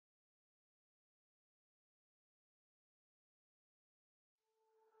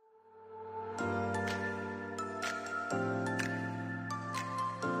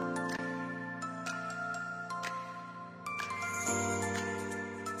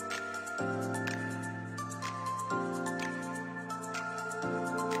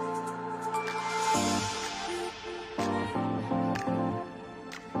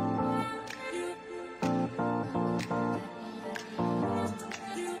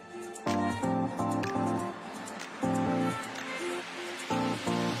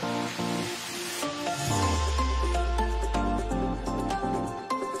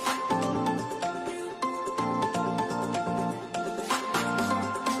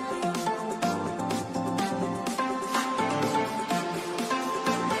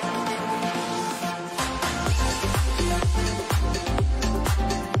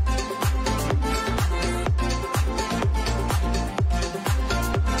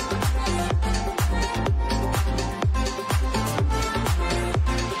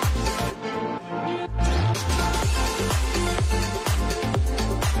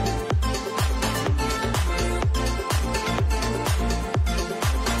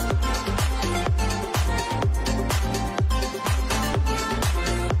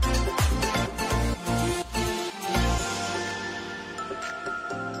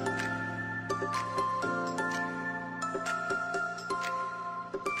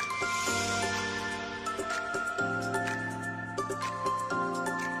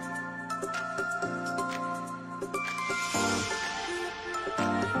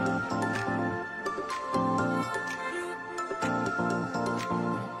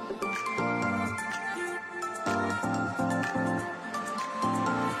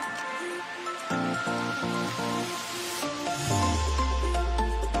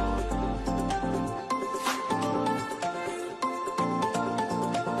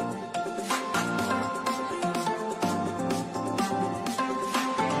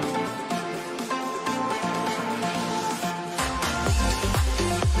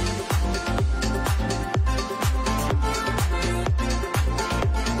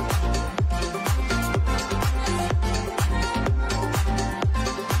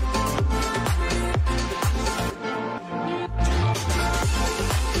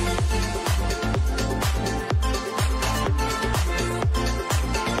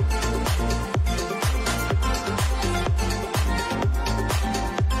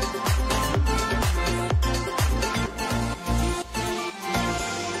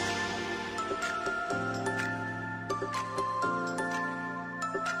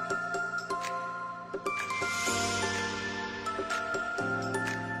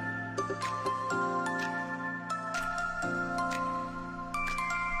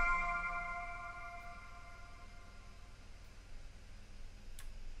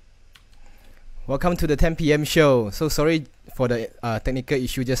Welcome to the 10 p.m. show. So sorry for the technical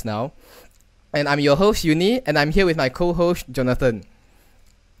issue just now. And I'm your host, Uni, and I'm here with my co-host, Jonathan.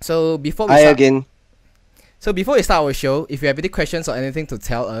 So before we Hi start, again. so before we start our show, if you have any questions or anything to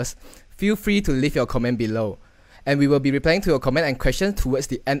tell us, feel free to leave your comment below. And we will be replying to your comment and questions towards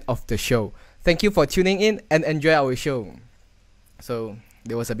the end of the show. Thank you for tuning in and enjoy our show. So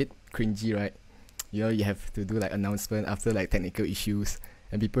there was a bit cringy, right? You know, you have to do like announcement after like technical issues,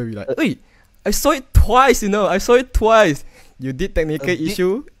 and people will be like, "Hey, I saw it twice. I saw it twice. You did technical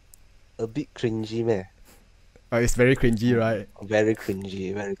issue." A bit cringy, man. Oh, it's very cringy, right? Very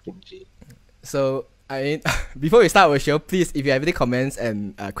cringy, very cringy. So I mean, before we start our show, please, if you have any comments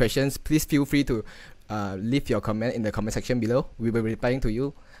and questions, please feel free to leave your comment in the comment section below. We will be replying to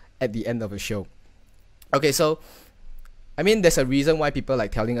you at the end of the show. Okay, so I mean, there's a reason why people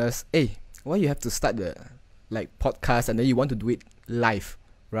like telling us, "Hey, why you have to start the like podcast and then you want to do it live,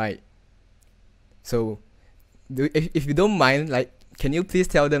 right?" So, if you don't mind, like, can you please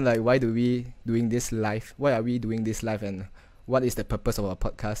tell them like why do we doing this live? Why are we doing this live, and what is the purpose of our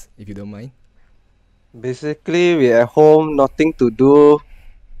podcast? If you don't mind. Basically, we at home, nothing to do.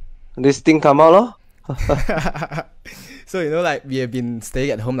 This thing come out, lor. So like we have been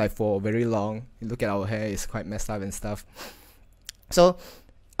staying at home like for very long. You look at our hair; it's quite messed up and stuff. So,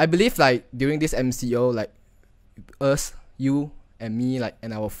 I believe like during this MCO, like us, you and me, like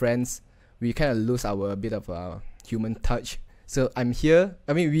and our friends, we kind of lose our bit of human touch. So I'm here.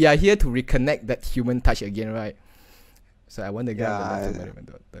 I mean, we are here to reconnect that human touch again, right? So I want to get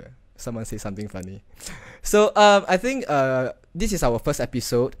someone say something funny. So I think this is our first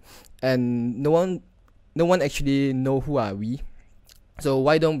episode, and no one actually know who are we. So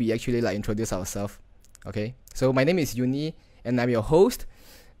why don't we actually like introduce ourselves? Okay. So my name is Uni, and I'm your host,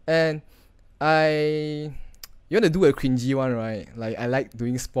 and you want to do a cringy one, right? Like I like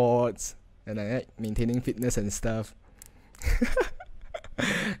doing sports, and I like maintaining fitness and stuff.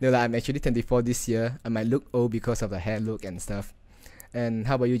 No, like, I'm actually 24 this year. I might look old because of the hair look and stuff. And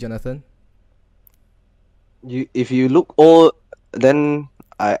how about you, Jonathan? If you look old, then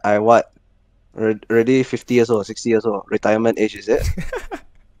I what? Already 50 years old, 60 years old. Retirement age, is it?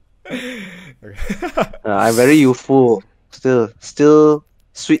 I'm very youthful. Still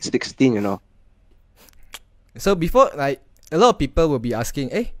sweet 16, you know. So before, like, a lot of people will be asking,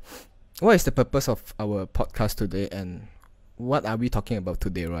 hey, what is the purpose of our podcast today, and what are we talking about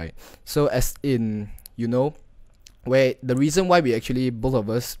today, right? So as in, where the reason why we actually, both of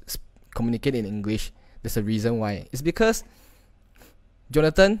us communicate in English, there's a reason why. It's because,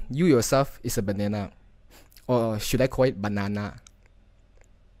 Jonathan, you yourself is a banana. Or should I call it banana?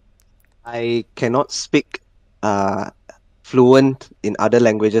 I cannot speak fluent in other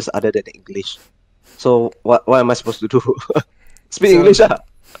languages other than English. So what am I supposed to do? Speak English,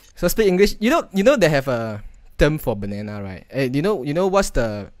 So speak English. You know they have a term for banana, right? You know what's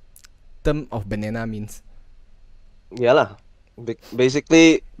the term of banana means? Yeah lah.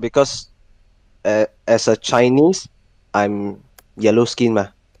 Basically, because as a Chinese, I'm yellow skin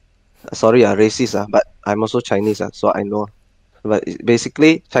ma. Sorry, racist but I'm also Chinese so I know. But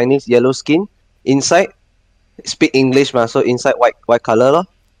basically, Chinese yellow skin. Inside, speak English ma. So inside white color lor.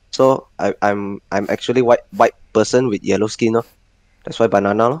 So I'm actually white person with yellow skin lor. That's why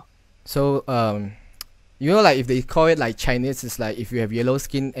banana lor. So like if they call it like Chinese, it's like if you have yellow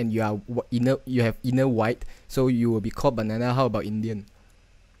skin and you have inner white, so you will be called banana. How about Indian?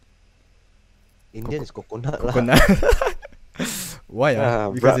 Indian is coconut. Why?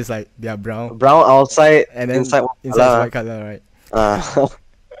 Because it's like they are brown. Brown outside and then inside white color, right?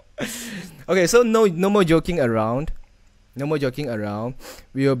 Okay, so no more joking around. No more joking around.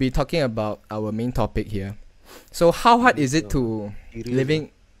 We will be talking about our main topic here. So how hard is it to live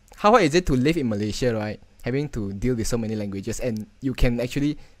in Malaysia, right? Having to deal with so many languages, and you can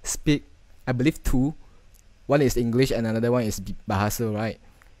actually speak, I believe, two. One is English and another one is Bahasa, right?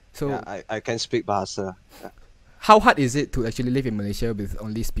 So yeah, I can speak Bahasa. Yeah. How hard is it to actually live in Malaysia with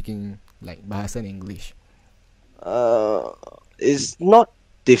only speaking like Bahasa and English? It's not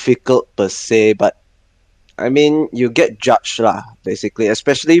difficult per se, but I mean you get judged lah, basically,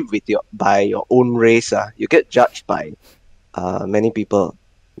 especially by your own race you get judged by many people.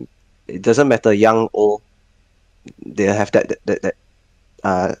 It doesn't matter young old, they have that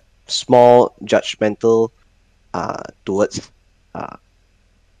small judgmental towards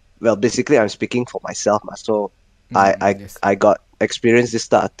well, basically I'm speaking for myself so Yes. I got experienced this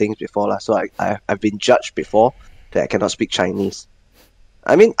type of things before lah. So I've been judged before that I cannot speak Chinese.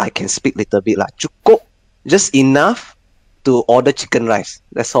 I mean I can speak little bit lah, cukup, just enough to order chicken rice.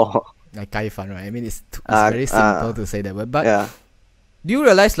 That's all. Like kaifan, right? I mean it's very simple to say that word, but yeah. Do you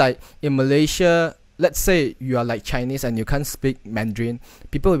realize like in Malaysia, let's say you are like Chinese and you can't speak Mandarin,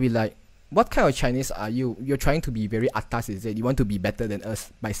 people will be like, what kind of Chinese are you? You're trying to be very atas, is it? You want to be better than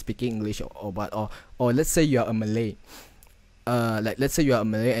us by speaking English or what? Or let's say you are a Malay. Like let's say you are a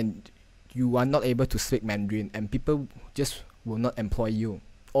Malay and you are not able to speak Mandarin, and people just will not employ you.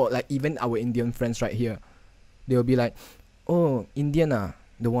 Or like even our Indian friends right here, they will be like, oh, Indian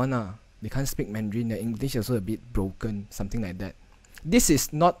the one they can't speak Mandarin. Their English also a bit broken, something like that. This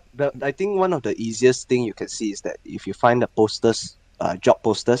is not. I think one of the easiest thing you can see is that if you find the posters, job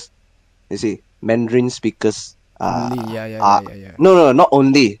posters, you see Mandarin speakers. Only, yeah. No, not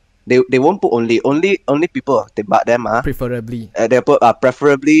only. They won't put only people tembak them Preferably. they put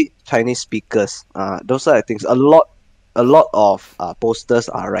preferably Chinese speakers. Those are the things. A lot of posters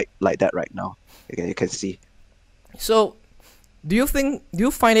are right like that right now. You can see. So, do you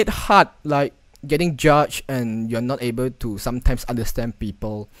find it hard like getting judged and you're not able to sometimes understand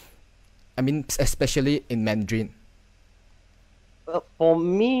people? I mean, especially in Mandarin. For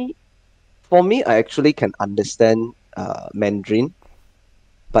me, I actually can understand Mandarin,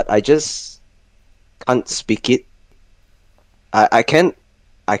 but I just can't speak it. I can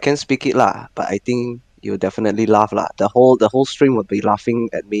speak it lah, but I think you'll definitely laugh lah. The whole stream would be laughing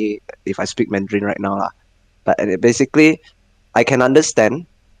at me if I speak Mandarin right now lah. But basically, I can understand,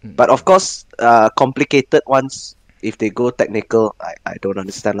 but of course, complicated ones, if they go technical, I don't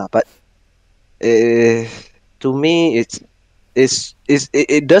understand lah. But to me,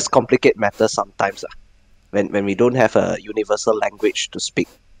 it does complicate matters sometimes when we don't have a universal language to speak.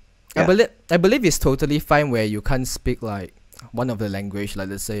 Yeah. I believe it's totally fine where you can't speak like one of the language, like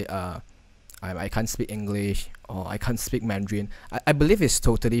let's say I can't speak English or I can't speak Mandarin. I believe it's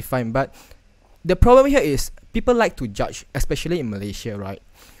totally fine, but the problem here is people like to judge, especially in Malaysia, right?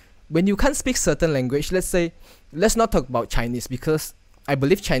 When you can't speak certain language, let's not talk about Chinese, because I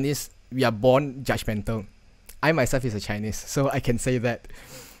believe Chinese, we are born judgmental. I myself is a Chinese, so I can say that.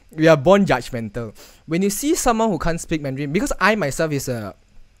 We are born judgmental. When you see someone who can't speak Mandarin, because I myself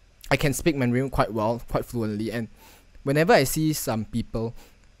I can speak Mandarin quite well, quite fluently, and whenever I see some people,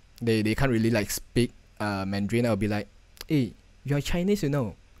 they can't really like speak Mandarin, I'll be like, hey, you're Chinese, you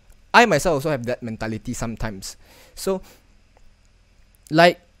know. I myself also have that mentality sometimes. So,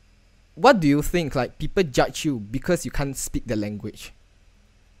 like, what do you think? Like, people judge you because you can't speak the language.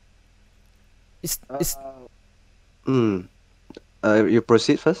 You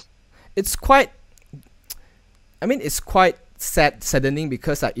proceed first. It's quite. I mean, it's quite saddening,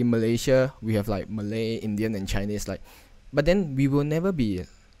 because like in Malaysia we have like Malay, Indian, and Chinese. Like, but then we will never be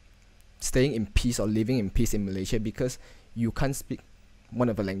staying in peace or living in peace in Malaysia because you can't speak one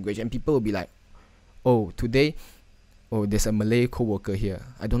of the language, and people will be like, oh, today, oh, there's a Malay co-worker here,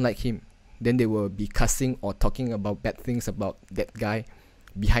 I don't like him. Then they will be cussing or talking about bad things about that guy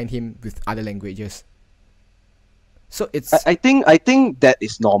behind him with other languages. So it's I think that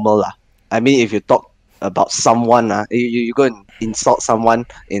is normal lah. I mean, if you talk about someone you go and insult someone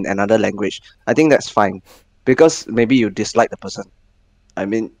in another language, I think that's fine, because maybe you dislike the person. I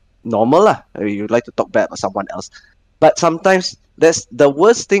mean, normal lah. I mean, you like to talk bad about someone else. But sometimes the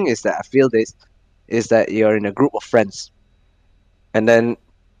worst thing is that I feel this is that you're in a group of friends, and then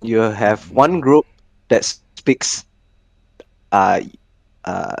you have one group that speaks.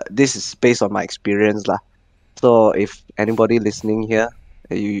 This is based on my experience lah. So if anybody listening here,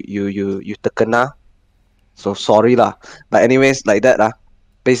 you terkena, so sorry lah. But anyways, like that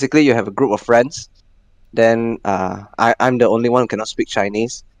basically you have a group of friends. Then I'm the only one who cannot speak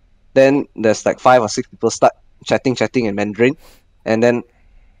Chinese. Then there's like 5 or 6 people start chatting in Mandarin, and then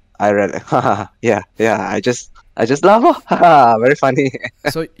I read, yeah, I just laugh, very funny.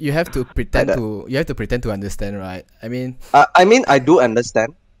 So you have to pretend to understand, right? I mean, I do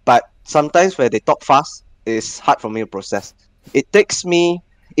understand, but sometimes when they talk fast, it's hard for me to process. It takes me,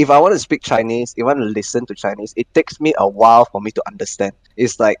 if I want to speak Chinese, if I want to listen to Chinese, it takes me a while for me to understand.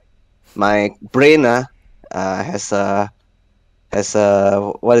 It's like my brain has a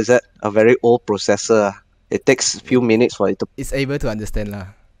what is that? A very old processor. It takes a few minutes for it to. It's able to understand lah.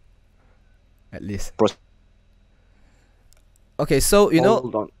 At least. Okay, so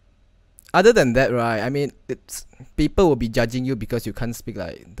Hold on. other than that, right? I mean, it's people will be judging you because you can't speak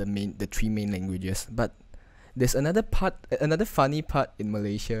like the 3 main languages. But there's another funny part in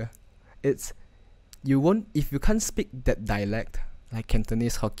Malaysia. It's if you can't speak that dialect, like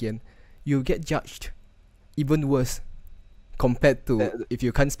Cantonese, Hokkien, you get judged even worse compared to if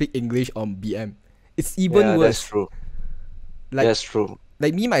you can't speak English or BM. It's even worse. That's true. Like, that's true.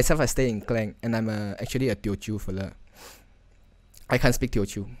 Like me myself, I stay in Klang, and I'm actually a Teochew fella. I can't speak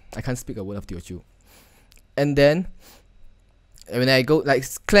Teochew. I can't speak a word of Teochew. And then when I go, like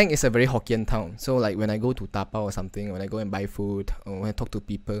Klang is a very Hokkien town, so like when I go to Tapao or something, when I go and buy food or when I talk to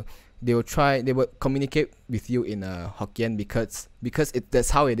people, they will communicate with you in Hokkien because that's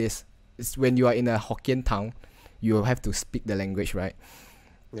how it is. It's when you are in a Hokkien town, you have to speak the language, right?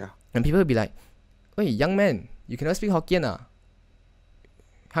 Yeah. And people will be like, "Hey, young man, you cannot speak Hokkien ah?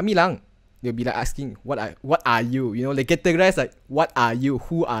 Hami lang." They'll be like asking, what are you? You know, they categorize like, what are you?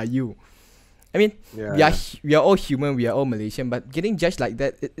 Who are you? I mean, we are all human, we are all Malaysian, but getting judged like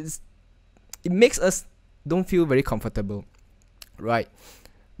that, it makes us don't feel very comfortable, right?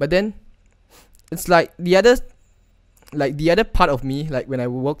 But then it's like the other part of me, like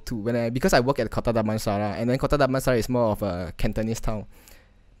because I work at Kota Damansara, and then Kota Damansara is more of a Cantonese town.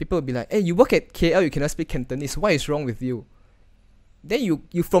 People will be like, "Hey, you work at KL, you cannot speak Cantonese. What is wrong with you?" Then you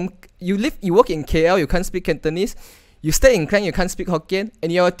work in KL, you can't speak Cantonese. You stay in Klang, you can't speak Hokkien,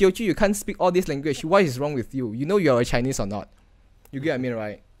 and you're a Teochew, you can't speak all this language. What is wrong with you? You know you're a Chinese or not? You get what I mean,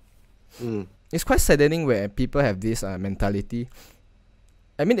 right? It's quite saddening where people have this mentality.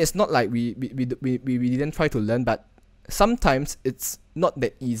 I mean, it's not like we didn't try to learn, but sometimes it's not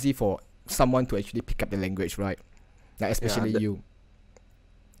that easy for someone to actually pick up the language, right? Like especially you.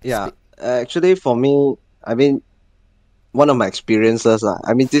 Yeah, actually, for me, I mean, one of my experiences,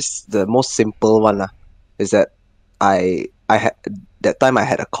 I mean, this the most simple one, is that I had that time I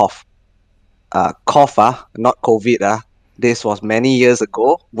had a cough. Cough, not COVID. This was many years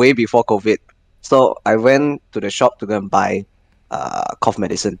ago, way before COVID. So I went to the shop to go and buy cough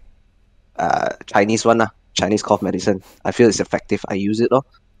medicine. Chinese one, Chinese cough medicine. I feel it's effective. I use it.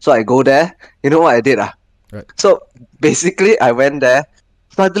 So I go there. You know what I did? Right. So basically, I went there.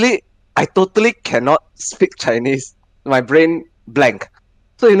 Suddenly, I totally cannot speak Chinese. My brain blank.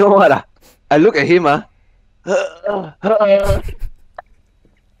 So you know what? I look at him. I went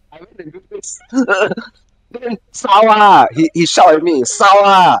to do this. Then sour. He shouted at me,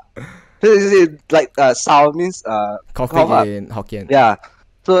 sour. Like sour means Cough in Hokkien. Yeah.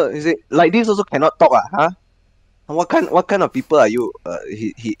 So he said, like this also cannot talk, huh? What kind of people are you?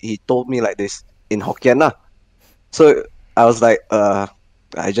 He told me like this in Hokkien, So I was like,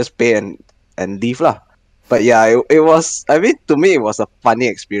 I just pay and leave lah. But yeah, it was. I mean, to me, it was a funny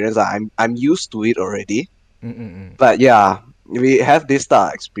experience. I'm used to it already. But yeah, we have these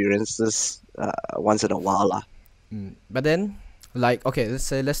experiences once in a while lah. But then, like, okay,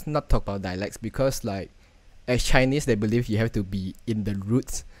 let's not talk about dialects, because like, as Chinese, they believe you have to be in the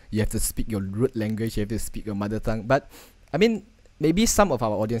roots. You have to speak your root language. You have to speak your mother tongue. But I mean, maybe some of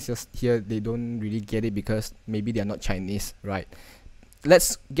our audiences here, they don't really get it because maybe they are not Chinese, right?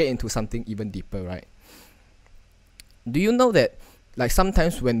 Let's get into something even deeper, right? Do you know that, like,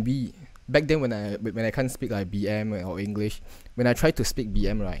 sometimes back then when I can't speak like BM or English, when I try to speak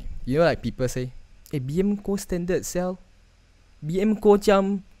BM, right, you know, like people say, "Eh, BM ko standard sel, BM ko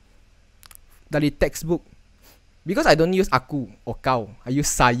jam dari textbook," because I don't use aku or kau, I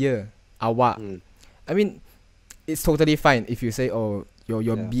use saya, awak. I mean, it's totally fine if you say, "Oh,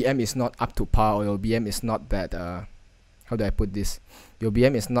 your BM is not up to par," or your BM is not that how do I put this? Your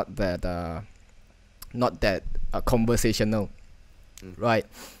BM is not that conversational, right?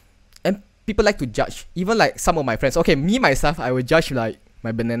 And people like to judge. Even like some of my friends. Okay, me myself, I will judge like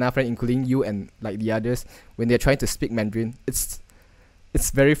my banana friend, including you and like the others, when they're trying to speak Mandarin. It's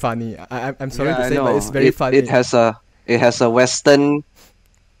very funny. I'm sorry to say, but it's very funny. It has a Western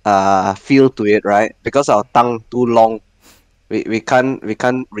feel to it, right? Because our tongue too long, we can't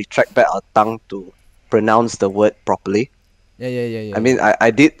retract back our tongue to pronounce the word properly. Yeah. I mean,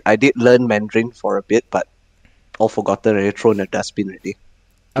 I did learn Mandarin for a bit, but all forgotten already, thrown in the dustbin already.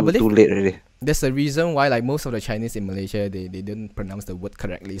 Too late already. There's a reason why like most of the Chinese in Malaysia, they didn't pronounce the word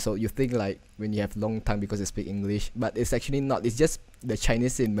correctly. So you think like when you have long tongue because they speak English, but it's actually not. It's just the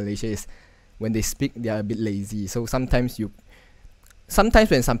Chinese in Malaysia is when they speak, they are a bit lazy. So sometimes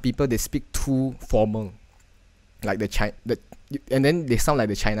when some people they speak too formal, like and then they sound like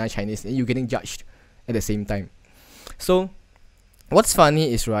the Chinese, and you're getting judged at the same time. So what's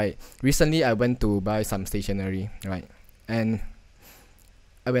funny is, right, recently I went to buy some stationery, right, and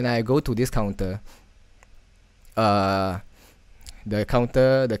when I go to this counter, the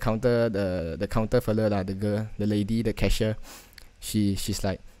counter fella lah, the lady, the cashier, she's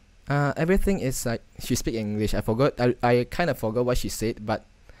like, everything is like, she speak English. I kind of forgot what she said, but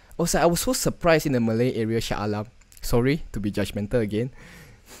also I was so surprised in the Malay area, Sha'alam. Sorry to be judgmental again.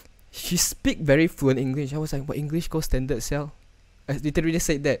 She speak very fluent English. I was like, what, English goes standard cell? I literally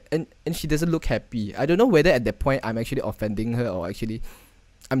said that, and she doesn't look happy. I don't know whether at that point I'm actually offending her or actually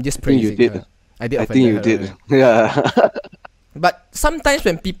I'm just praising her. I think you did. Yeah. But sometimes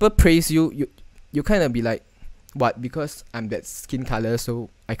when people praise you, you kind of be like, What? Because I'm that skin color, so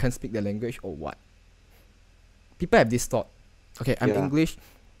I can't speak the language, or what? People have this thought. Okay, I'm Yeah. English.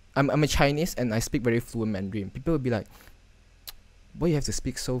 I'm a Chinese and I speak very fluent Mandarin. People will be like, why you have to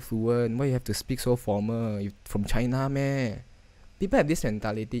speak so fluent? Why you have to speak so formal? You from China, man? People have this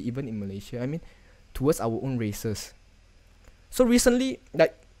mentality, even in Malaysia. I mean, towards our own races. So recently,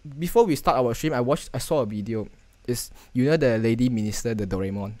 like before we start our stream, I saw a video. It's, you know, the lady minister, the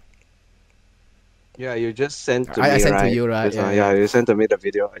Doraemon. Yeah, you just sent to I me, sent to right? you, right? Just, Yeah, yeah, yeah. you sent to me the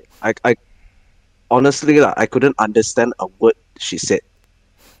video. I honestly, like, I couldn't understand a word she said.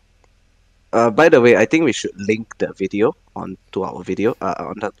 By the way, I think we should link the video onto our video,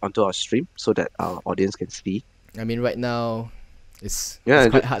 onto our stream, so that our audience can see. I mean, right now, it's Yeah,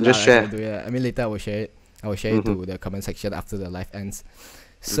 quite hard just lah. I share. cannot do it. I mean, later I will share it. I will share it Mm-hmm. to the comment section after the live ends.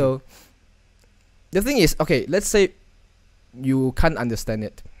 So the thing is, okay, let's say you can't understand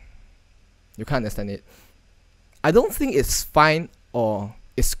it. You can't understand it. I don't think it's fine or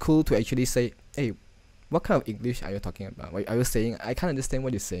it's cool to actually say, hey, what kind of English are you talking about? What are you saying? I can't understand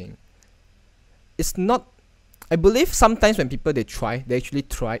what you're saying. It's not. I believe sometimes when people they actually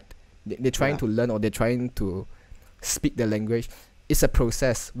tried, they're trying Yeah. to learn or they're trying to speak the language. It's a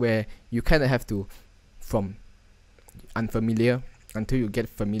process where you kind of have to, from unfamiliar until you get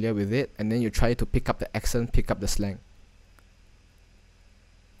familiar with it, and then you try to pick up the accent, pick up the slang.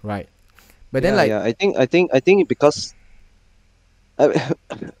 Right. But then, Yeah, like, yeah. I think because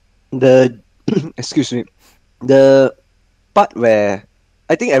the excuse me, the part where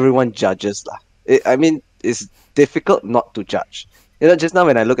I think everyone judges lah. I mean, it's difficult not to judge. You know, just now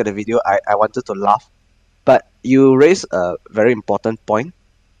when I look at the video, I wanted to laugh, but you raise a very important point.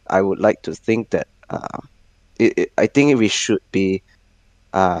 I would like to think that I think we should be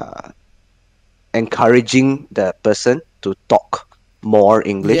uh, encouraging the person to talk more yeah,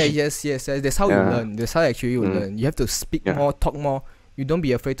 English. yes. That's how you Yeah. learn. That's how actually you learn. You have to speak Yeah. more, talk more. You don't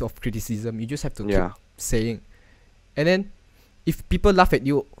be afraid of criticism. You just have to keep Yeah. saying. And then, if people laugh at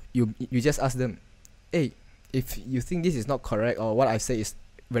you, you just ask them, hey, if you think this is not correct or what I say is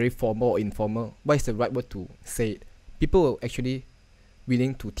very formal or informal, what is the right word to say it? People will actually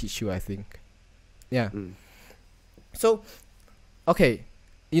willing to teach you, I think. Yeah. Mm. So, okay,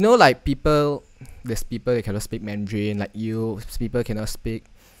 you know, like there's people that cannot speak Mandarin, like you, people cannot speak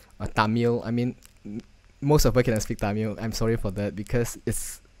Tamil. I mean, most of us cannot speak Tamil. I'm sorry for that because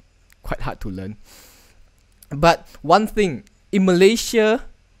it's quite hard to learn. But one thing, in Malaysia,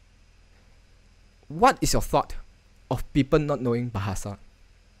 what is your thought of people not knowing Bahasa?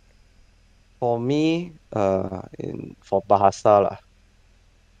 For me, for Bahasa lah,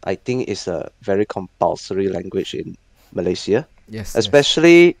 I think it's a very compulsory language in Malaysia, Yes.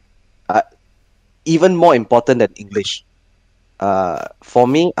 especially even more important than English. For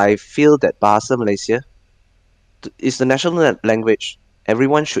me, I feel that Bahasa Malaysia is the national language.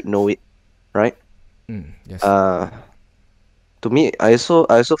 Everyone should know it, right? Yes. To me, I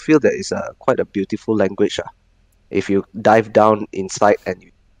also feel that it's quite a beautiful language. If you dive down inside and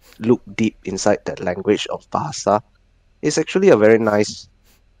you look deep inside that language of Bahasa, it's actually a very nice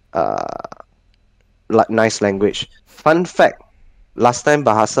nice language. Fun fact, last time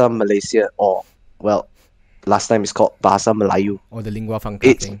Bahasa Malaysia, or well, last time it's called Bahasa Melayu. Or the lingua franca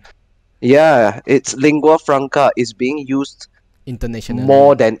It's thing. it's lingua franca is being used Internationally.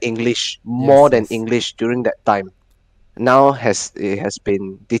 more than English, yes. English during that time. Now it has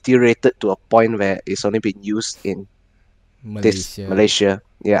been deteriorated to a point where it's only been used in Malaysia.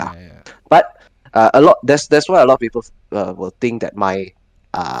 Yeah. But that's why a lot of people will think that my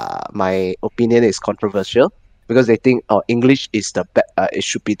opinion is controversial, because they think English is it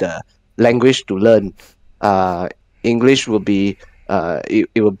should be the language to learn. English will be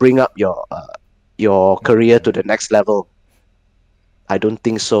it will bring up your career to the next level. I don't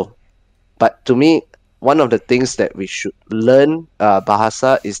think so. But to me, one of the things that we should learn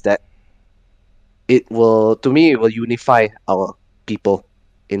Bahasa is that it will unify our people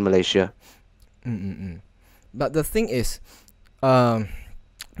in Malaysia. But the thing is,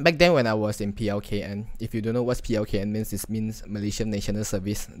 back then when I was in PLKN, if you don't know what PLKN means, this means Malaysian National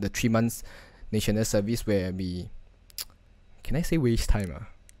Service, the 3 months National Service where we, can I say waste time?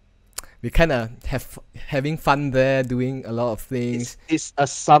 We kind of having fun there, doing a lot of things. It's a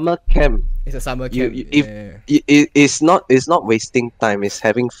summer camp. It's a summer camp. It's not wasting time. It's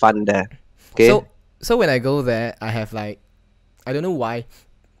having fun there. Okay. So when I go there, I have like, I don't know why,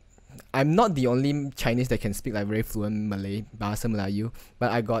 I'm not the only Chinese that can speak like very fluent Malay, Bahasa Melayu,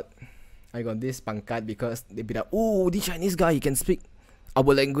 but I got this pangkat because they be like, oh, this Chinese guy, he can speak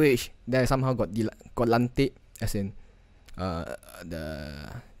our language. Then I somehow got lantik, as in, uh,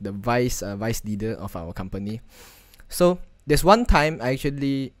 the vice leader of our company. So there's one time I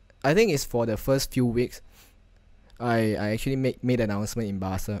think it's for the first few weeks, I actually made an announcement in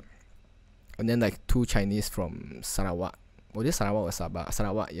Bahasa, and then like two Chinese from Sarawak. Was it Sarawak or Sabah?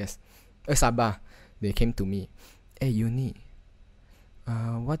 Sarawak, yes. Sabah. They came to me. Hey, Uni.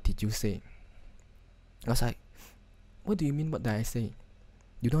 What did you say? I was like, what do you mean? What did I say?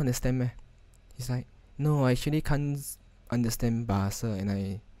 You don't understand me? He's like, no, I actually can't understand Bahasa,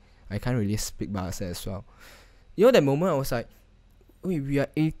 and I can't really speak Bahasa as well. You know, that moment I was like, wait, we are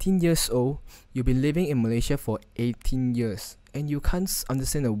 18 years old. You've been living in Malaysia for 18 years, and you can't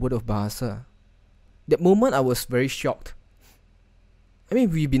understand a word of Bahasa. That moment I was very shocked. I mean,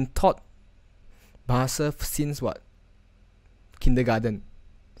 we've been taught Bahasa since what? Kindergarten.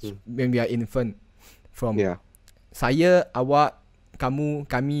 When we are infant. From saya, awak, kamu,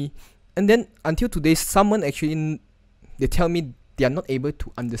 kami. And then until today, someone actually, they tell me they are not able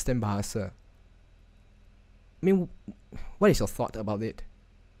to understand Bahasa. I mean, what is your thought about it?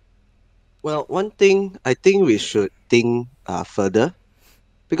 Well, one thing I think we should think further,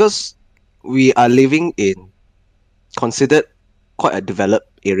 because we are living in considered quite a developed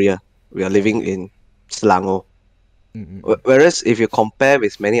area. We are living in Selangor. Whereas if you compare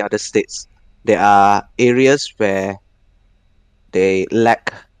with many other states, there are areas where they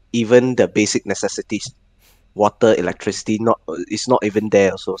lack even the basic necessities. Water, electricity, it's not even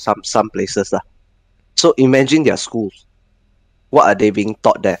there. So some places lah. So imagine their schools. What are they being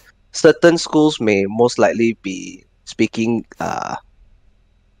taught there? Certain schools may most likely be speaking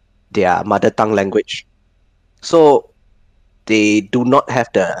their mother tongue language. So they do not have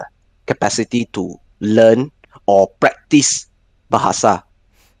the capacity to learn or practice Bahasa.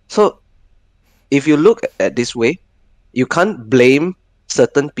 So if you look at this way, you can't blame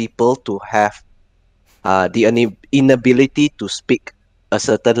certain people to have the inability to speak a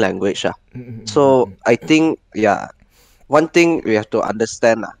certain language. So I think, one thing we have to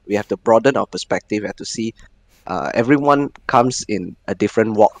understand, we have to broaden our perspective. We have to see everyone comes in a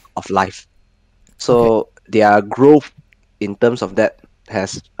different walk of life. So their growth in terms of that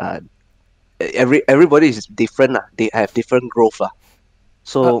has everybody is different. They have different growth.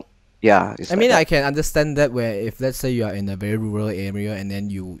 So yeah, I mean, I can understand that, where if let's say you are in a very rural area and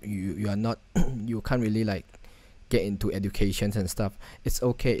then you are not you can't really like get into educations and stuff, it's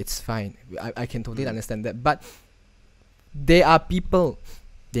okay, it's fine. I can totally understand that. But there are people,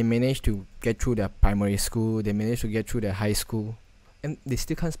 they manage to get through their primary school, they manage to get through their high school, and they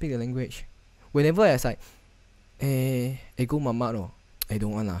still can't speak the language. Whenever I was like, go mama no, I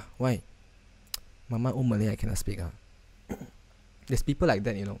don't want lah. Why? Mama Malay I cannot speak. There's people like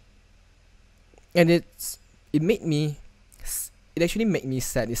that, you know. And it actually made me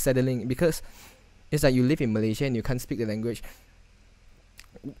sad. It's saddening, because it's like you live in Malaysia and you can't speak the language.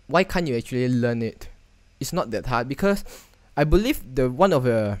 Why can't you actually learn it? It's not that hard, because I believe one of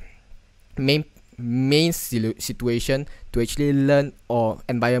the main situation to actually learn, or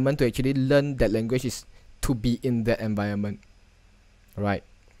environment to actually learn that language, is to be in that environment, right?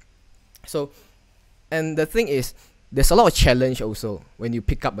 So, and the thing is, there's a lot of challenge also when you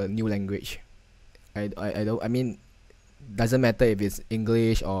pick up a new language. I mean, doesn't matter if it's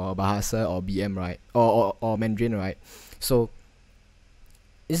English or Bahasa or BM, right? Or Mandarin, right? So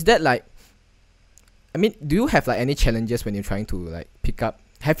is that like, I mean, do you have like any challenges when you're trying to like pick up?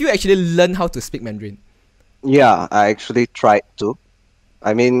 Have you actually learned how to speak Mandarin? Yeah, I actually tried to.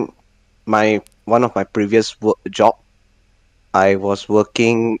 I mean, one of my previous job, I was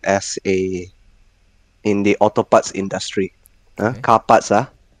working in the auto parts industry, car parts.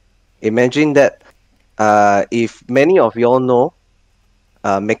 Imagine that. If many of y'all know,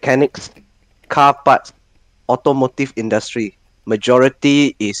 mechanics, car parts, automotive industry,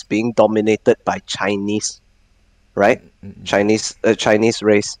 majority is being dominated by Chinese, right? Chinese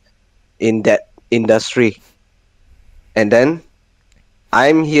race in that industry. And then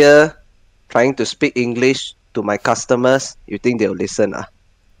I'm here trying to speak English to my customers. You think they'll listen?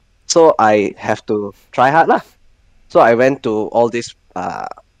 So I have to try hard lah. So I went to all this.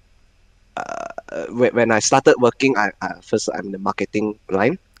 When I started working, first I'm the marketing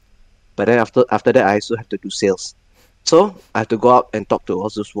line, but then after that I also have to do sales. So I have to go out and talk to all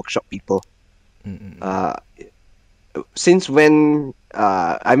those workshop people. Since when?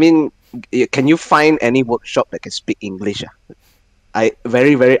 I mean, can you find any workshop that can speak English?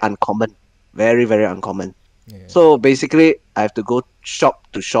 Very very uncommon, very very uncommon. Yeah. So basically, I have to go shop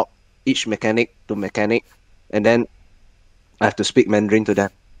to shop, each mechanic to mechanic, and then I have to speak Mandarin to them.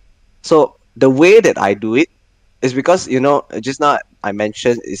 So the way that I do it is because, just now I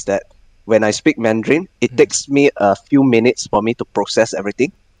mentioned is that when I speak Mandarin, it takes me a few minutes for me to process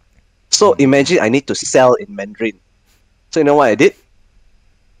everything. So imagine I need to sell in Mandarin. So you know what I did?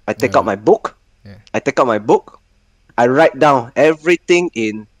 I take out my book. I write down everything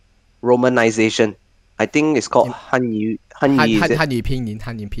in Romanization. I think it's called Hanyu. Hanyu, is it? Hanyu pinyin,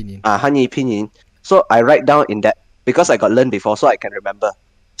 Hanyu pinyin. Hanyu pinyin. So I write down in that because I got learned before, so I can remember.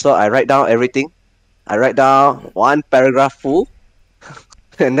 So I write down everything. I write down one paragraph full,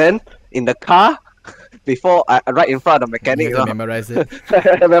 and then in the car, before I right in front of the mechanic, You have to memorize it.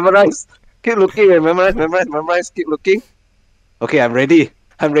 I memorize. Keep looking and memorize. Keep looking. Okay, I'm ready.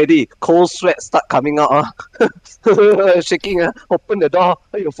 Cold sweat start coming out. Shaking. Open the door.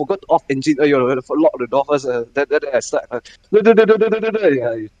 Oh, you forgot to off engine. Oh, you lock the door first. Then I start.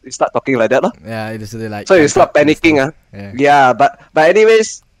 Yeah, you start talking like that. Yeah, it's really like. So you start panicking. Yeah, but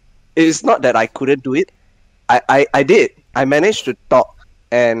anyways, it's not that I couldn't do it. I did. I managed to talk,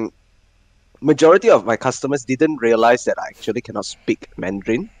 and majority of my customers didn't realize that I actually cannot speak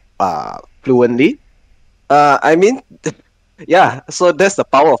Mandarin fluently. I mean, yeah, so that's the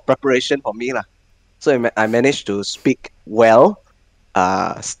power of preparation for me lah. So I managed to speak well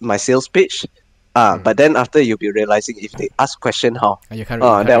my sales pitch. But then after you'll be realizing if they ask question how. You can't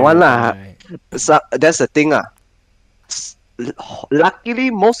that one lah. right. So that's the thing lah.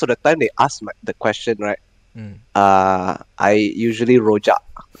 Luckily, most of the time they ask the question, right? I usually rojak.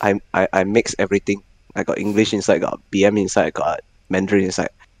 I mix everything. I got English inside, got BM inside, got Mandarin inside.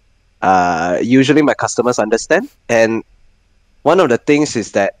 Usually my customers understand, and one of the things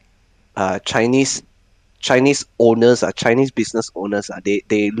is that Chinese owners, Chinese business owners,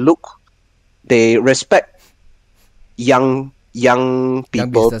 they respect young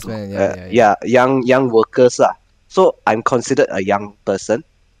people, young workers. So I'm considered a young person.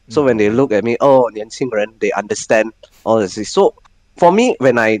 So when they look at me, oh, 年轻人, they understand all this. So for me,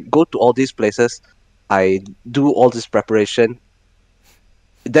 when I go to all these places, I do all this preparation.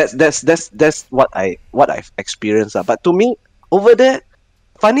 That's what I've experienced. But to me, over there,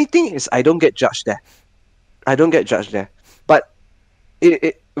 funny thing is I don't get judged there. But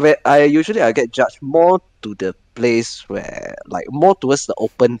where I get judged more to the place where, like, more towards the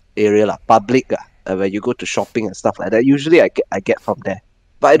open area, public, where you go to shopping and stuff like that. Usually I get from there.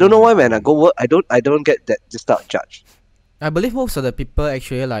 But I don't know why when I go work, I don't get this type of judge. I believe most of the people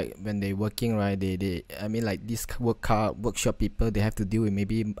actually, like, when they working, right, they I mean, like, these workshop people, they have to deal with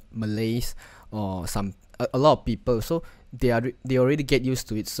maybe Malays or a lot of people, so they already get used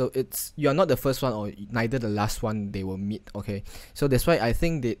to it. So you're not the first one or neither the last one they will meet. Okay, so that's why I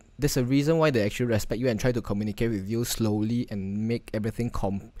think that there's a reason why they actually respect you and try to communicate with you slowly and make everything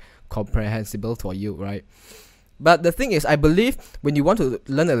comprehensible for you, right? But the thing is, I believe when you want to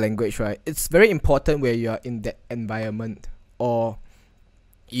learn a language, right, it's very important where you are in that environment, or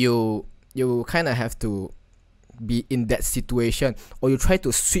you kind of have to be in that situation, or you try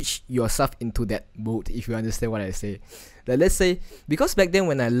to switch yourself into that mode, if you understand what I say. Like, let's say, because back then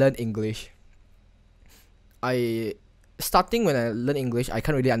when I learned English, when I learn English, I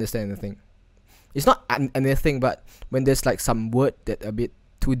can't really understand anything. It's not anything, but when there's like some word that a bit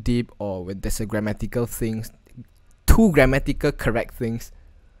too deep, or when there's a two grammatical correct things,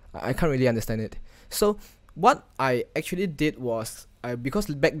 I can't really understand it. So what I actually did was, because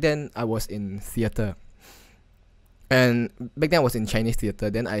back then I was in theatre, and back then I was in Chinese theatre,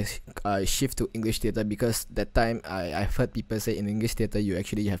 then I shift to English theatre, because that time I've heard people say in English theatre you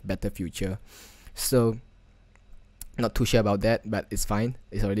actually have better future. So not too sure about that, but it's fine,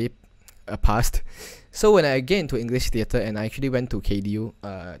 it's already a past. So when I get into English theatre, and I actually went to KDU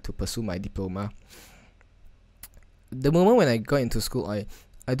to pursue my diploma, the moment when I got into school, I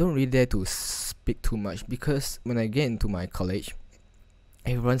don't really dare to speak too much, because when I get into my college,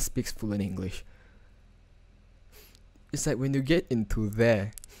 everyone speaks fluent English. It's like when you get into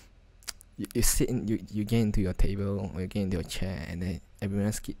there, you sit in, you get into your table, or you get into your chair, and then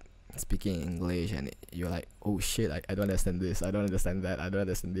everyone's keep speaking English, and you're like, oh shit, I don't understand this, I don't understand that, I don't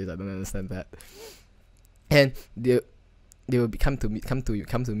understand this, I don't understand that. And they will come to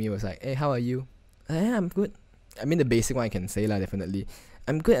me was like, hey, how are you? I'm good. I mean, the basic one I can say lah, definitely.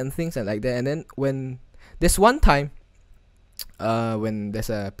 I'm good and things like that. And then when there's one time, when there's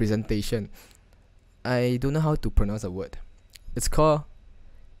a presentation, I don't know how to pronounce a word. It's called,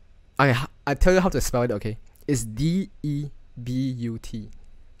 I tell you how to spell it, okay? It's Debut.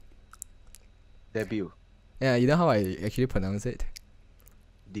 Debut. Yeah, you know how I actually pronounce it?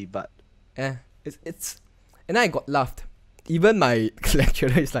 Debut. Yeah, it's and I got laughed. Even my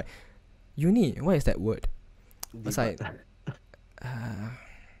lecturer is like, Uni, what is that word? I was like,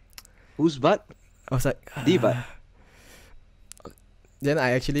 whose butt? I was like, Debut. Then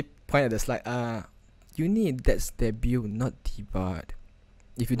I actually point at the slide. Uni, that's debut, not debut.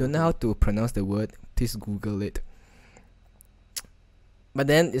 If you don't know how to pronounce the word, please Google it. But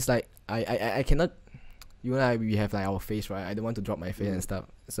then it's like I cannot. You and I, we have like our face, right? I don't want to drop my face and stuff,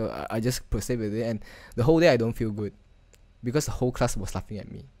 so I just proceed with it. And the whole day I don't feel good because the whole class was laughing at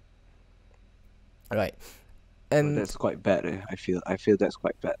me. Right, and That's quite bad. I feel that's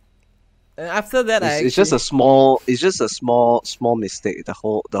quite bad. and after that It's just a small mistake.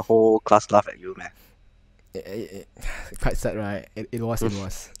 The whole class laugh at you, man. quite sad, right? It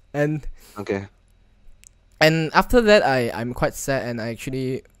was. And Okay. and after that I'm quite sad, and I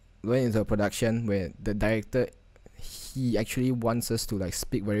actually went into a production where the director, he actually wants us to like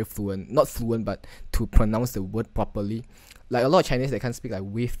speak very fluent, not fluent, but to pronounce the word properly. Like a lot of Chinese, they can't speak like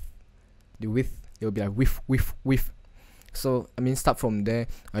with, they'll be like with. So I mean, start from there.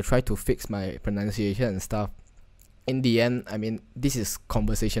 I try to fix my pronunciation and stuff. In the end, I mean, this is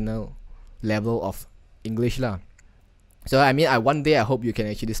conversational level of English lah. So I mean, one day I hope you can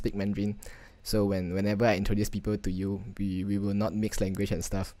actually speak Mandarin. So whenever I introduce people to you, we will not mix language and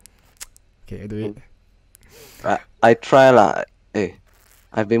stuff. Okay, I do it. I try lah. Hey,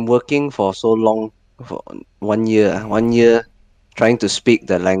 I've been working for so long, for 1 year. 1 year, trying to speak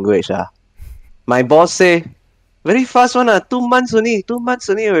the language. My boss say, very fast one. 2 months only. 2 months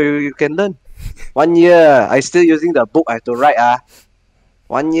only you can learn. 1 year, I still using the book I have to write.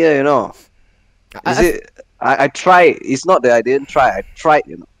 1 year, you know. I tried. It's not that I didn't try. I tried,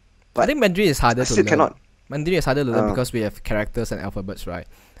 you know. I think Mandarin is harder to still learn. cannot. Mandarin is harder to learn because we have characters and alphabets, right?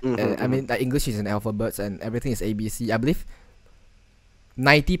 I mean, like English is in alphabets and everything is ABC. I believe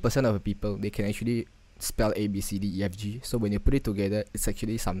 90% of the people, they can actually spell A, B, C, D, E, F, G. So when you put it together, it's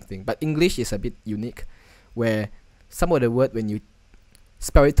actually something. But English is a bit unique, where some of the word, when you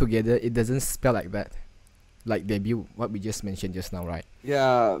spell it together, it doesn't spell like that. Like debut, what we just mentioned just now, right?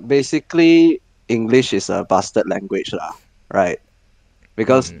 Yeah, basically English is a bastard language lah, right?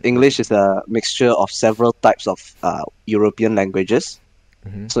 Because English is a mixture of several types of European languages.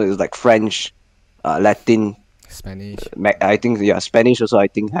 So it's like French, Latin, Spanish. I think Spanish also I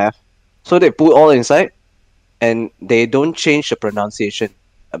think have. So they put all inside, and they don't change the pronunciation,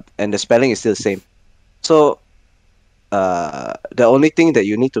 and the spelling is still the same. So the only thing that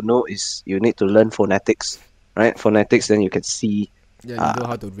you need to know is you need to learn phonetics, right? Phonetics, then you can see. Yeah, you know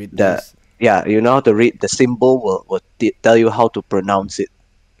how to read this. Yeah, you know how to read. The symbol will tell you how to pronounce it,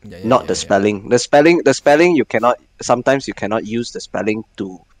 not the spelling. The spelling you cannot. Sometimes you cannot use the spelling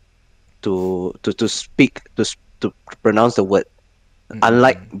to speak to pronounce the word.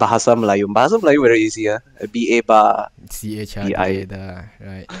 Unlike Bahasa Melayu, Bahasa Melayu very easy. BA ba CHI, right?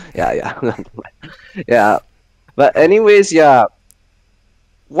 Yeah. Yeah. But anyways, yeah.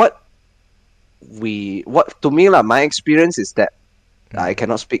 What to me lah, my experience is that I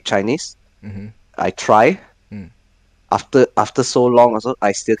cannot speak Chinese. I try. After so long also,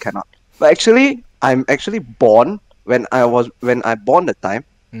 I still cannot. But actually, I'm actually born when I born the time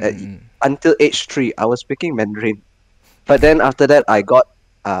until age 3, I was speaking Mandarin. But then after that, I got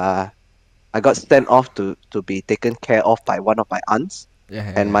sent off to be taken care of by one of my aunts,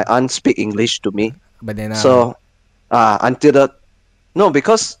 and my aunt speak English to me. But then So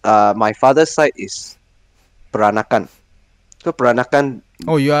because my father's side is Peranakan. So Peranakan.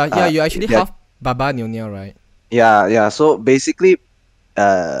 Oh, you actually half Baba Nyonya, right? Yeah. So basically,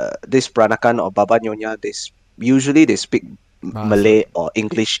 this Peranakan or Baba Nyonya, usually they speak Malay or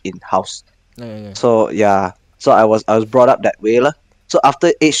English in house. Yeah. So I was brought up that way lah. So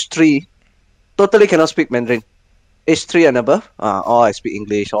after age 3, totally cannot speak Mandarin. Age 3 and above, I speak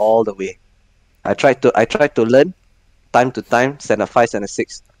English all the way. I tried to learn, time to time, standard 5, standard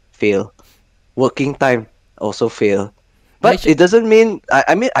 6, fail. Working time also fail. But it doesn't mean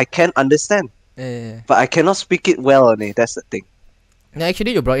I mean I can understand. But I cannot speak it well only. That's the thing. Now,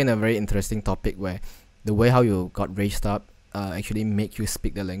 actually, you brought in a very interesting topic where the way how you got raised up actually make you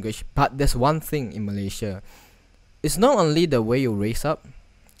speak the language. But there's one thing in Malaysia. It's not only the way you raise up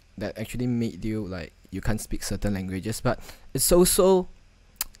that actually made you like you can't speak certain languages, but it's also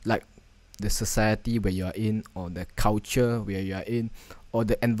like the society where you are in, or the culture where you are in, or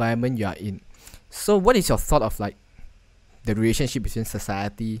the environment you are in. So what is your thought of like the relationship between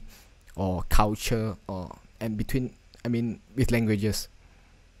society or culture with languages?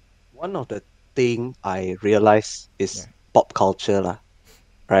 One of the thing I realize is pop culture lah,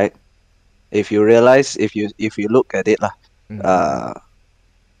 right? If you realize, if you look at it lah,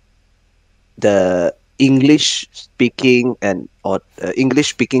 the English speaking English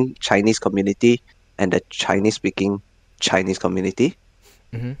speaking Chinese community and the Chinese speaking Chinese community.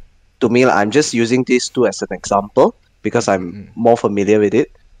 To me, I'm just using these two as an example because I'm more familiar with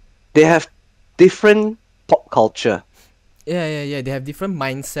it. they have different pop culture. Yeah. They have different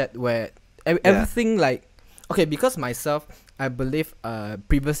mindset where Yeah. everything like, okay, because myself, I believe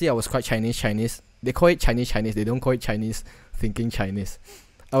previously I was quite Chinese. They call it Chinese. They don't call it Chinese thinking Chinese.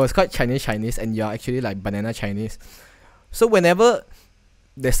 I was quite Chinese, and you're actually like banana Chinese. So whenever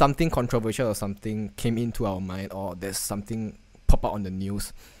there's something controversial or something came into our mind, or there's something pop up on the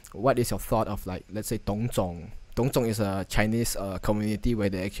news, what is your thought of, like, let's say Dongzhong? Dongzhong is a Chinese community where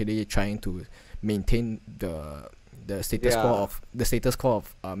they're actually trying to maintain the status quo Yeah.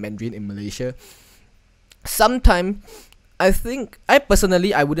 of Mandarin in Malaysia. Sometimes I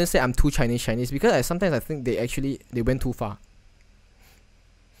personally I wouldn't say I'm too Chinese because sometimes I think they went too far.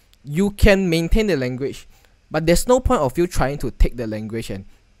 You can maintain the language, but there's no point of you trying to take the language and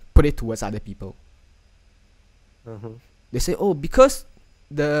put it towards other people. Mm-hmm. They say, oh, because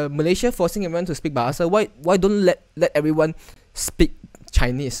the Malaysia forcing everyone to speak Bahasa, why don't let everyone speak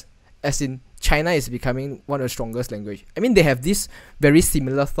Chinese? As in, China is becoming one of the strongest language. I mean, they have this very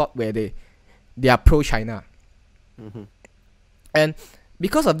similar thought where they are pro China. Mm-hmm. And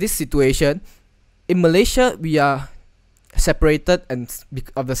because of this situation, in Malaysia we are separated, and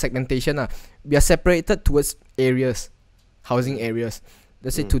of the segmentation, we are separated towards areas, housing areas.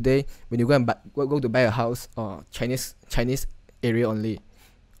 Let's say today when you go to buy a house, Chinese area only,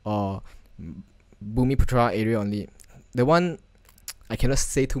 or Bumi Putra area only. The one I cannot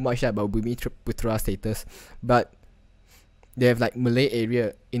say too much about Bumi Putra status, but they have like Malay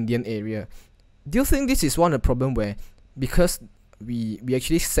area, Indian area. Do you think this is one of the problem where, because we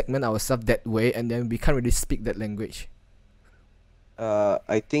actually segment ourselves that way, and then we can't really speak that language?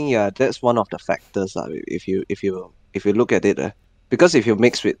 I think that's one of the factors. If you look at it, because if you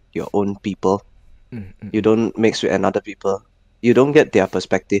mix with your own people, you don't mix with another people, you don't get their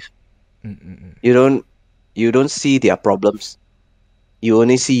perspective. You don't see their problems. You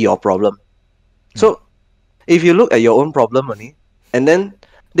only see your problem. So if you look at your own problem only, and then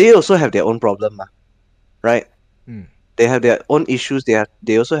they also have their own problem, right? They have their own issues.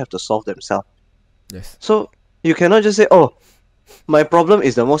 They also have to solve themselves. Yes. So you cannot just say, oh, my problem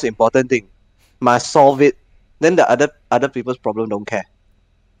is the most important thing, must solve it. Then the other people's problem don't care.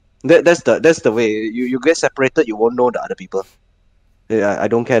 That's the way you get separated. You won't know the other people. Yeah, I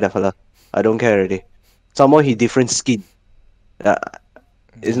don't care that fella. I don't care already. Somehow he different skin.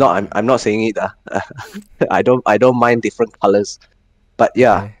 It's not. I'm not saying it. I don't mind different colors, but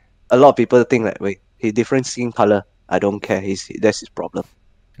yeah, Okay. a lot of people think that way. He different skin color. I don't care. That's his problem.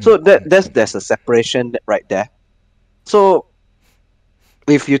 So there's a separation right there. So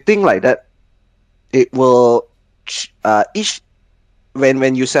if you think like that, it will each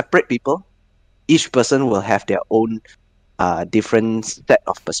when you separate people, each person will have their own different set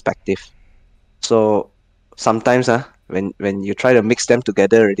of perspective. So sometimes when you try to mix them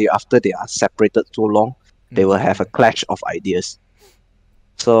together already, after they are separated so long, they will have a clash of ideas.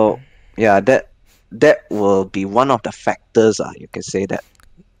 So yeah, that will be one of the factors. You can say that.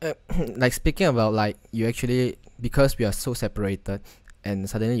 Like, speaking about, like, you actually, because we are so separated, and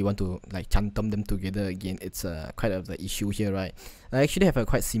suddenly you want to like chantom them together again, it's quite of the issue here, right? I actually have a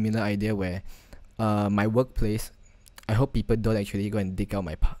quite similar idea where my workplace, I hope people don't actually go and dig out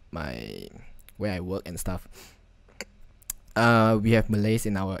my where I work and stuff. We have Malays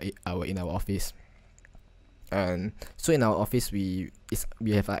in our office, and so in our office we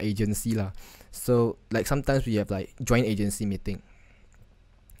have an agency lah. So like sometimes we have like joint agency meeting,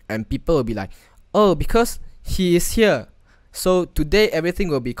 and people will be like, oh, because he is here, so today everything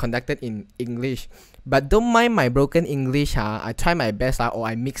will be conducted in English, but don't mind my broken English, I try my best, or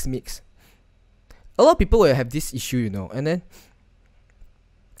I mix. A lot of people will have this issue, you know. And then,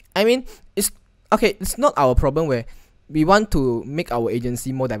 I mean, it's okay, it's not our problem where we want to make our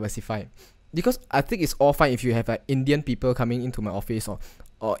agency more diversified, because I think it's all fine if you have like Indian people coming into my office,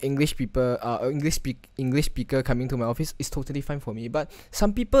 or English people, English speaker coming to my office. Is totally fine for me. But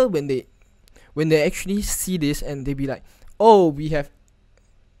some people, when they actually see this, and they be like, oh, we have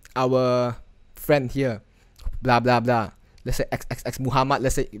our friend here, blah blah blah, let's say X Muhammad,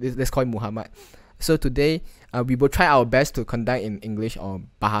 let's call him Muhammad. So today we will try our best to conduct in English or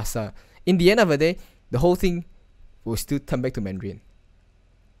Bahasa. In the end of the day, the whole thing will still turn back to Mandarin.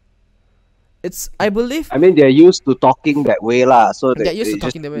 I believe, I mean, they're used to talking that way lah, so they're used to they just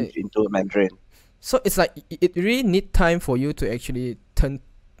talking that way. change into Mandarin. So it's like it really need time for you to actually turn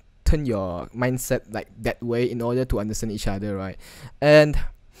your mindset like that way in order to understand each other, right? And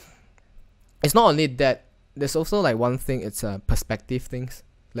it's not only that. There's also like one thing. It's perspective things,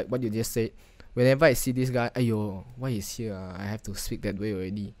 like what you just said. Whenever I see this guy, ayo, why is here? I have to speak that way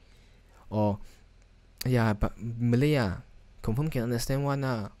already. Or yeah, but Malay confirm can understand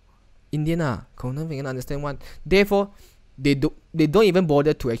one . Indian confirm can understand one. Therefore, they don't even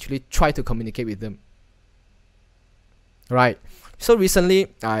bother to actually try to communicate with them. Right. So recently,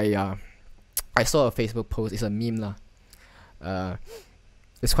 I saw a Facebook post. It's a meme lah.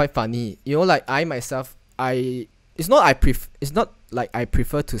 It's quite funny. You know, like I myself, it's not like I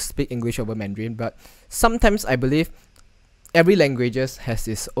prefer to speak English over Mandarin, but sometimes I believe every languages has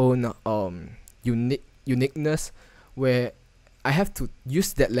its own uniqueness, where I have to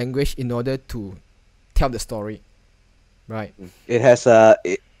use that language in order to tell the story. Right. It has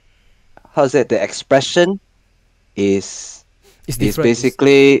how's it? The expression is It's is different.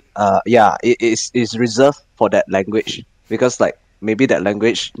 basically it is reserved for that language, because like maybe that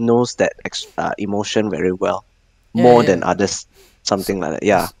language knows that emotion very well, Yeah, more yeah, than yeah. others, something like that.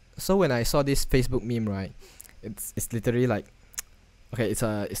 Yeah. So when I saw this Facebook meme, right, it's literally like, okay, it's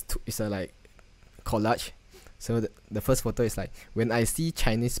a like collage. So the first photo is like, when I see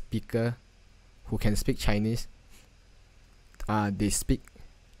Chinese speaker who can speak Chinese, they speak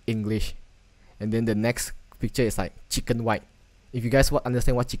English, and then the next picture is like chicken white. If you guys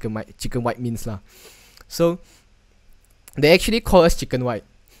understand what chicken white means lah. So they actually call us chicken white,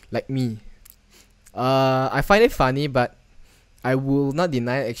 like me. I find it funny, but I will not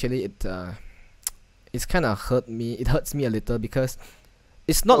deny actually it's kind of hurt me. It hurts me a little because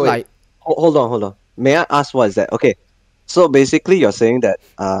it's not Wait. like Hold on. May I ask what is that? Okay, so basically you're saying that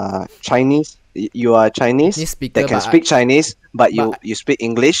Chinese, you are Chinese Chinese speaker, that can but speak Chinese, but but you speak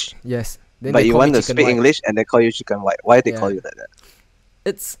English, yes. Then but they you call me want to chicken speak white. English and they call you chicken white. Why they call Yeah. you like that?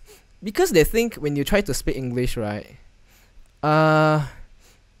 It's because they think when you try to speak English, right, uh,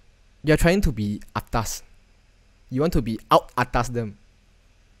 you're trying to be atas. You want to be out atas them.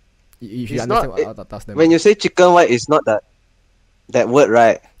 If you It's understand not- what out atas them. When you say chicken white, it's not that word,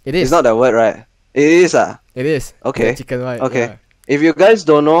 right? It is. It's not that word, right? It is It is. Okay. Yeah, chicken white. Okay. Yeah. If you guys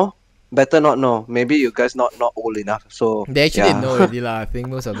don't know, better not know. Maybe you guys not old enough. So They actually yeah. know already lah. I think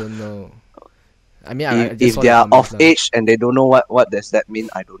most of them know. I mean, I just If saw they the are comments of lah. age and they don't know what does that mean,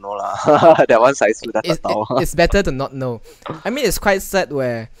 I don't know lah. That one size sudah tak tahu. It's better to not know. I mean, it's quite sad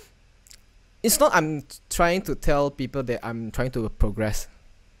where it's not I'm trying to tell people that I'm trying to progress.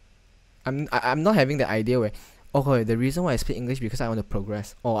 I'm not having the idea where, okay, the reason why I speak English because I want to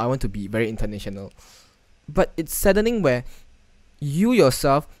progress or I want to be very international. But it's saddening where you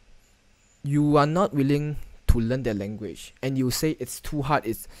yourself, you are not willing to learn their language, and you say it's too hard.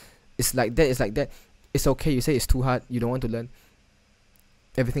 It's like that. It's like that. It's okay. You say it's too hard. You don't want to learn.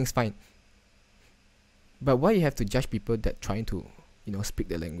 Everything's fine. But why you have to judge people that trying to, speak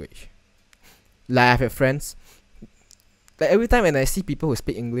the language? Like I have friends. Like every time when I see people who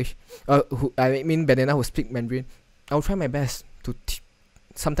speak English, banana who speak Mandarin, I'll try my best to.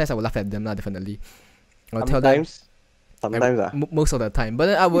 Sometimes I will laugh at them lah, definitely. I'll tell them Sometimes most of the time.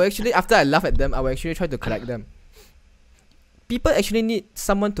 But then I will actually, after I laugh at them, I will actually try to correct them. People actually need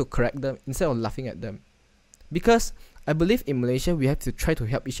someone to correct them instead of laughing at them, because I believe in Malaysia we have to try to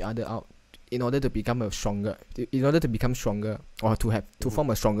help each other out in order to become stronger or to form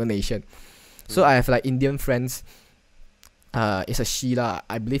a stronger nation. So I have like Indian friends. It's a Sheila.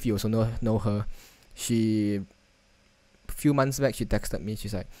 I believe you also know her. She, few months back, she texted me.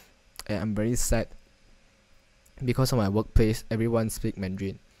 She's like, hey, I'm very sad because of my workplace. Everyone speak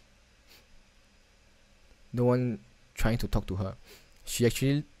Mandarin. No one trying to talk to her. She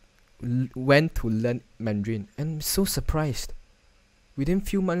actually went to learn Mandarin, and I'm so surprised. Within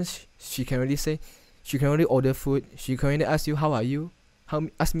few months, she can already say, she can already order food. She can already ask you how are you,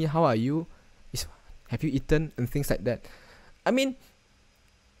 ask me how are you, have you eaten, and things like that. I mean,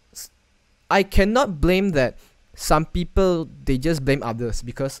 I cannot blame that. Some people, they just blame others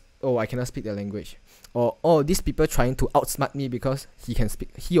because, oh, I cannot speak the language, or oh, these people trying to outsmart me because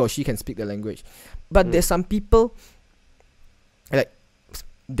he or she can speak the language. But there's some people, like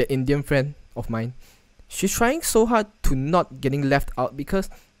the Indian friend of mine, she's trying so hard to not getting left out, because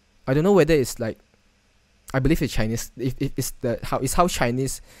I don't know whether it's like, I believe it's Chinese. If it's how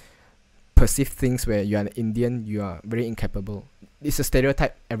Chinese perceive things, where you are an Indian, you are very incapable. It's a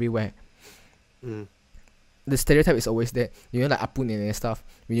stereotype everywhere. The stereotype is always there. Like apu nene stuff.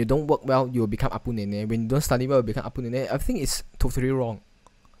 When you don't work well, you will become apu nene. When you don't study well, you become apu nene. I think it's totally wrong.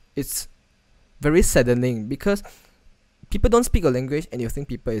 It's very saddening because people don't speak a language and you think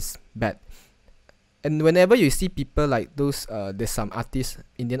people is bad. And whenever you see people like those, there's some artists,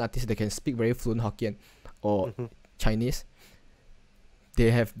 Indian artists, that can speak very fluent Hokkien or Chinese. They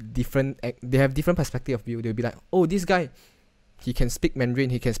have different perspective of view. They'll be like, oh, this guy, he can speak Mandarin,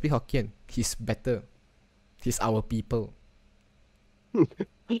 he can speak Hokkien, he's better, he's our people. No,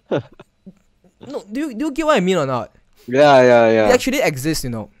 do you get what I mean or not? Yeah. It actually exists,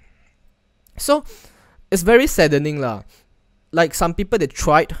 So it's very saddening lah. Like some people they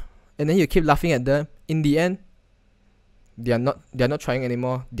tried, and then you keep laughing at them. In the end, they are not trying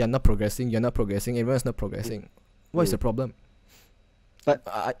anymore. They are not progressing. You're not progressing. Everyone's not progressing. What is the problem? But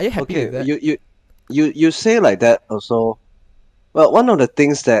Are you happy okay, with that? you say like that also. Well, one of the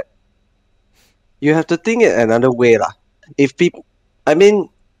things that you have to think it another way lah. If people, I mean,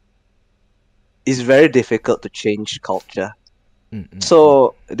 it's very difficult to change culture.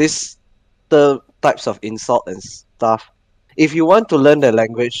 So the types of insult and stuff. If you want to learn the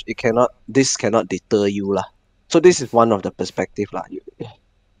language, this cannot deter you lah. So this is one of the perspective lah.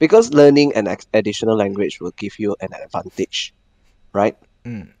 Because learning an additional language will give you an advantage, right?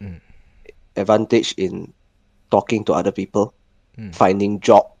 Advantage in talking to other people, finding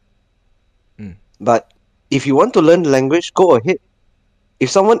job. But if you want to learn the language, go ahead. If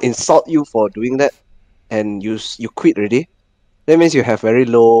someone insult you for doing that, and you quit already, that means you have very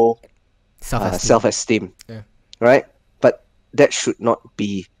low self-esteem, Yeah. right? But that should not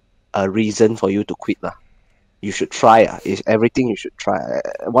be a reason for you to quit lah. You should try. It's everything you should try.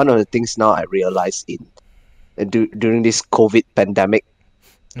 One of the things now I realized during this COVID pandemic,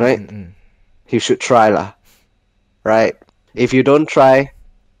 right? You should try lah, right? If you don't try,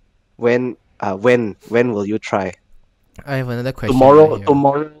 when will you try? I have another question.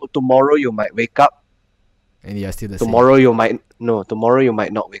 Tomorrow you might wake up. And you are still the Tomorrow you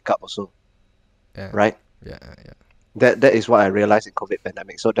might not wake up also. same. Right? Yeah. That is what I realized in COVID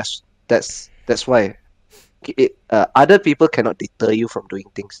pandemic. So that's why other people cannot deter you from doing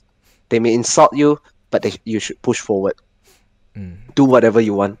things. They may insult you, but you should push forward. Do whatever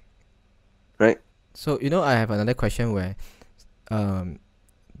you want. Right? So I have another question where,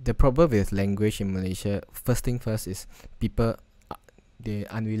 the problem with language in Malaysia, first thing first is people they're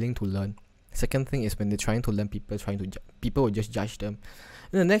unwilling to learn. Second thing is when they're trying to learn, people will just judge them.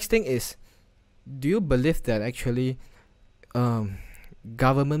 And the next thing is, do you believe that actually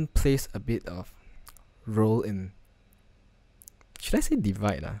government plays a bit of role in, should I say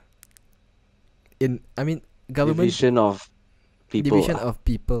divide government Division of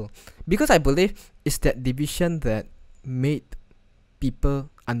people, because I believe it's that division that made people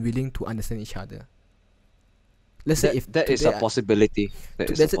unwilling to understand each other. Let's say if that is a possibility.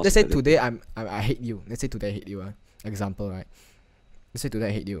 Let's say today I hate you. Let's say today I hate you. Example, right? Let's say today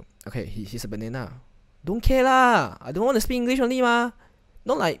I hate you. Okay, he's a banana. Don't care lah. I don't want to speak English only ma.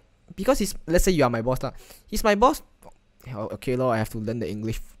 Not like because let's say you are my boss lah. He's my boss. Okay lor, I have to learn the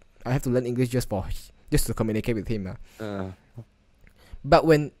English. I have to learn English just to communicate with him. But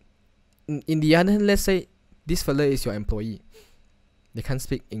when in the other hand, let's say this fella is your employee. They can't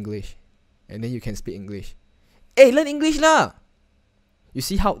speak English, and then you can speak English. Hey, learn English lah. You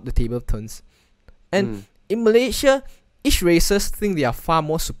see how the table turns. And in Malaysia, each races think they are far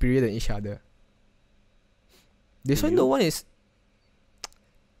more superior than each other. This one, no one is.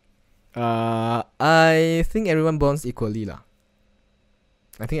 I think everyone borns equally lah.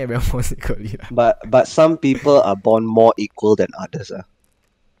 I think everyone borns equally lah. But some people are born more equal than others.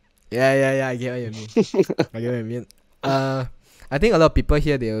 Yeah. I get what you mean. I think a lot of people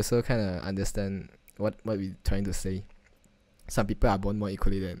here, they also kind of understand what we're trying to say. Some people are born more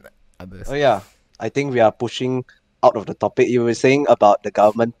equally than others. Oh yeah, I think we are pushing out of the topic. You were saying about the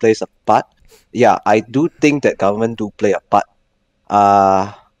government plays a part. Yeah, I do think that government do play a part.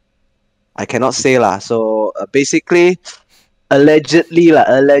 I cannot say lah. So basically,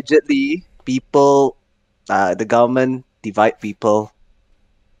 allegedly people, the government divide people,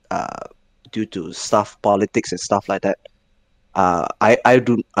 due to politics and stuff like that. I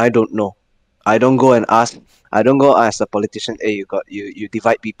don't know. I don't go ask the politician, hey, you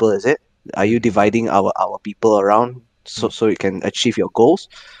divide people, is it? Are you dividing our people around so you can achieve your goals?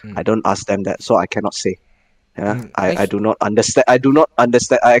 I don't ask them that, so I cannot say. Yeah, I do not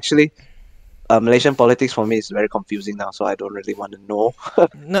understand. I actually, Malaysian politics for me is very confusing now, so I don't really want to know.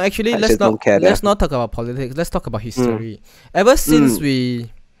 No, actually, let's not talk about politics. Let's talk about history. Ever since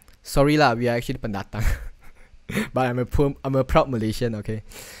we are actually pendatang. But I'm a proud Malaysian, okay?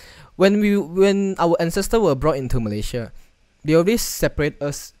 When our ancestors were brought into Malaysia, they always separate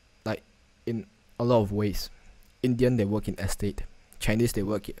us like in a lot of ways. Indian, they work in estate. Chinese, they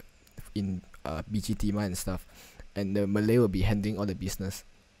work in BGT and stuff. And the Malay will be handling all the business.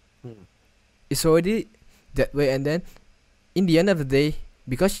 It's already that way. And then in the end of the day,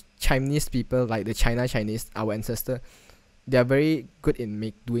 because Chinese people, like the Chinese, our ancestors, they are very good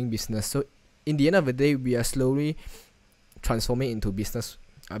in doing business. So in the end of the day, we are slowly transforming into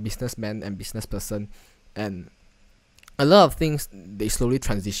businessman and business person, and a lot of things they slowly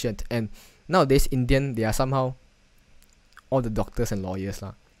transitioned. And nowadays, Indian, they are somehow all the doctors and lawyers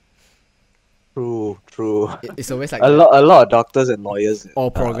lah. True. It's always like A that. lot of doctors and lawyers. Or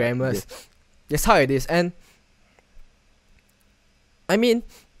in programmers. India. That's how it is. And I mean,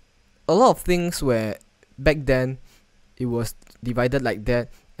 a lot of things where back then it was divided like that,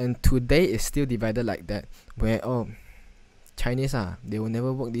 and today it's still divided like that. Where Chinese they will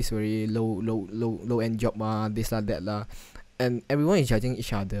never work this very low end job this lah that lah, and everyone is judging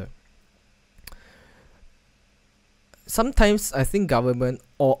each other. Sometimes I think government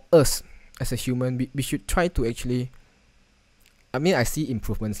or us as a human, we should try to actually. I mean, I see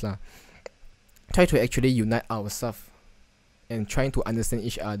improvements lah. Try to actually unite ourselves and trying to understand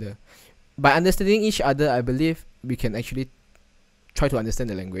each other. By understanding each other, I believe we can actually try to understand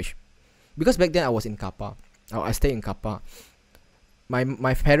the language. Because back then I was in Kappa. I stayed in Kappa.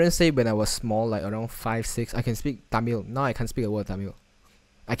 My parents say when I was small, like around 5, 6, I can speak Tamil. Now I can't speak a word Tamil.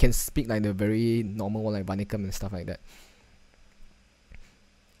 I can speak like the very normal one, like Vanikam and stuff like that.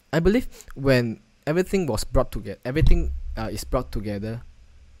 I believe when everything was brought together, everything is brought together.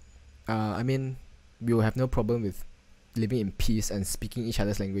 I mean, we will have no problem with living in peace and speaking each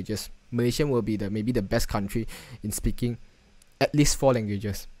other's languages. Malaysia will be maybe the best country in speaking at least 4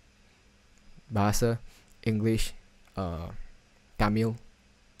 languages: Bahasa, English, Tamil,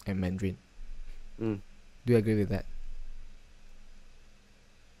 and Mandarin. Mm. Do you agree with that?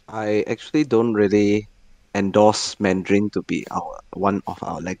 I actually don't really endorse Mandarin to be one of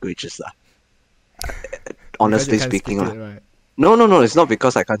our languages lah. Honestly Because you can't speaking speak lah. it, right? No, it's not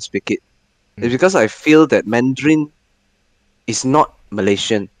because I can't speak it. It's because I feel that Mandarin is not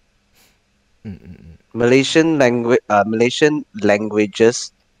Malaysian. Malaysian languages.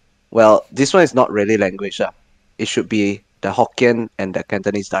 Well, this one is not really language lah. It should be the Hokkien and the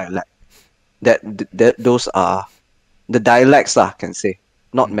Cantonese dialect. Those are the dialects lah, can say,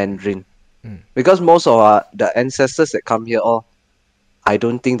 not Mandarin. Because most of the ancestors that come here, I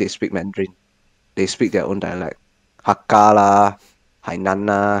don't think they speak Mandarin. They speak their own dialect. Hakka lah, Hainan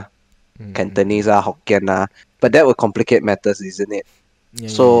lah, Cantonese lah, Hokkien lah. But that would complicate matters, isn't it?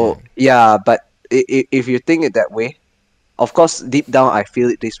 Yeah, but if you think it that way, of course, deep down I feel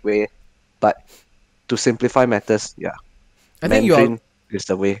it this way. But to simplify matters, yeah, I think Mandarin is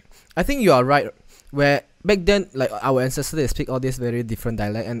the way. I think you are right. Where back then, like our ancestors, they speak all these very different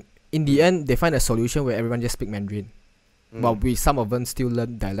dialect, and in the end, they find a solution where everyone just speak Mandarin. While some of them still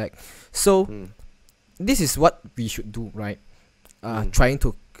learn dialect. So this is what we should do, right? Trying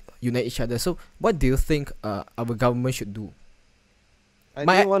to unite each other. So what do you think our government should do? I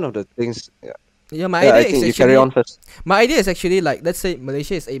think one of the things. Yeah, my I idea think is you actually carry on first. my idea is actually like, let's say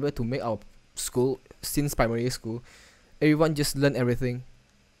Malaysia is able to make our school since primary school, everyone just learn everything.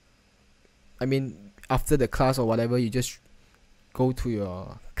 I mean, after the class or whatever, you just go to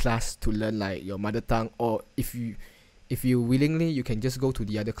your class to learn like your mother tongue, or if you willingly, you can just go to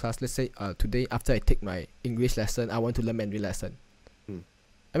the other class. Let's say today after I take my English lesson, I want to learn Mandarin lesson.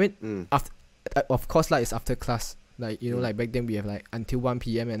 I mean, after of course like it's after class. Like, you know, like back then we have like until 1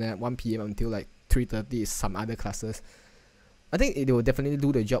 p.m. and then 1 p.m. until like 3:30 is some other classes. I think it will definitely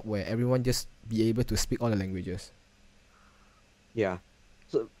do the job where everyone just be able to speak all the languages. Yeah.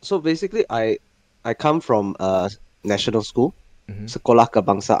 So basically, I come from a national school, Sekolah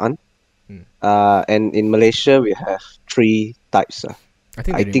Kebangsaan. And in Malaysia we have 3 types.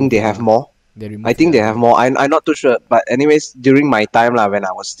 I think they have more. I think they have more. I'm not too sure. But anyways, during my time when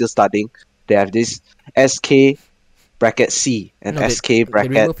I was still studying, they have this SK bracket C and SK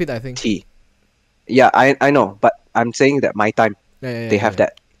bracket they remove it, I think. T. Yeah, I know, but I'm saying that my time they have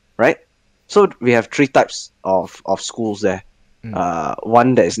that, right? So we have 3 types of schools there.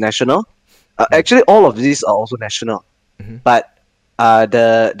 One that is national. Actually, all of these are also national. But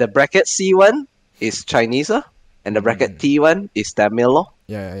the bracket C one is Chinese, and the bracket T one is Tamil.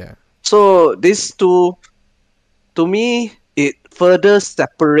 Yeah. So these two, to me, it further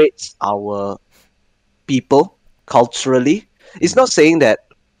separates our people culturally. It's not saying that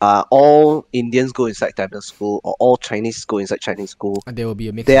all Indians go inside Tamil school or all Chinese go inside Chinese school. And there will be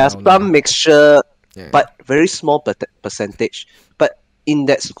a mix. There are some mixture, but very small percentage. But in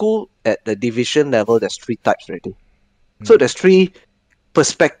that school, at the division level, there's 3 types already. So there's 3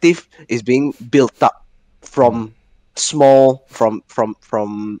 perspective is being built up from small, from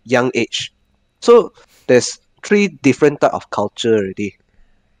young age. So there's 3 different type of culture already.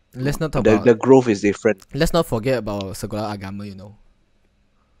 Let's not talk about the growth is different. Let's not forget about Sekolah Agama, you know.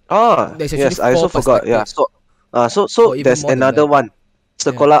 Yes, I also forgot. Yeah, so there's another one,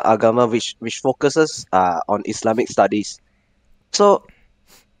 Sekolah Agama, which focuses on Islamic studies. So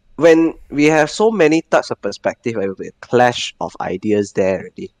when we have so many types of perspective, there will be a clash of ideas there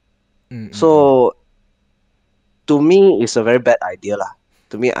already. So to me, it's a very bad idea lah.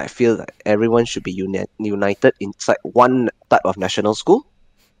 To me, I feel that everyone should be united inside one type of national school,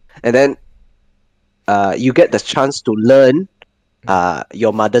 and then you get the chance to learn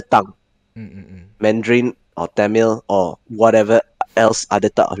your mother tongue, Mandarin or Tamil or whatever else other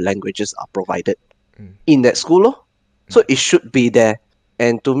type of languages are provided in that school. Lor. So it should be there.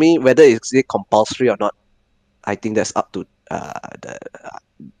 And to me, whether it's compulsory or not, I think that's up to the.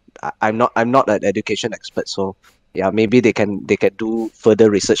 I'm not an education expert, so yeah, maybe they can do further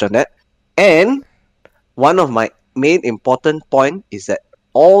research on that. And one of my main important point is that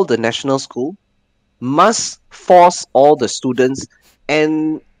all the national school must force all the students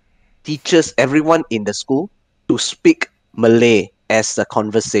and teachers, everyone in the school, to speak Malay as a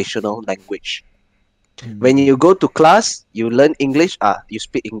conversational language. When you go to class, you learn English. You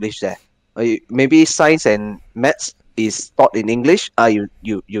speak English there. Maybe science and maths is taught in English.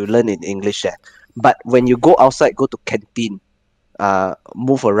 You learn in English there. But when you go outside, go to canteen,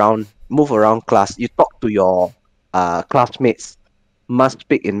 move around class. You talk to your classmates. Must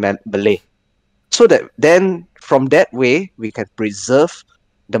speak in Malay, so that then from that way we can preserve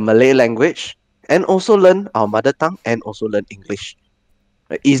the Malay language and also learn our mother tongue and also learn English.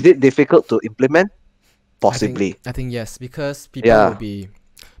 Is it difficult to implement? Possibly. I think yes, because Yeah.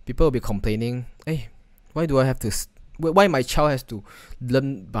 people will be complaining. Hey, why do I have to? Why my child has to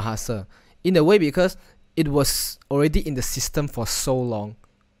learn Bahasa? In a way, because it was already in the system for so long.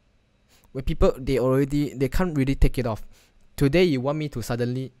 Where people they can't really take it off. Today you want me to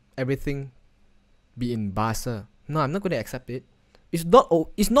suddenly everything be in Bahasa? No, I'm not going to accept it. It's not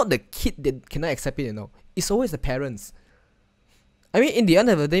the kid that cannot accept it. It's always the parents. I mean, in the end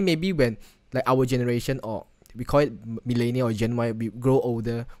of the day, maybe when like our generation, or we call it millennial or Gen Y, we grow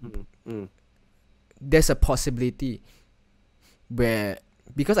older, there's a possibility where,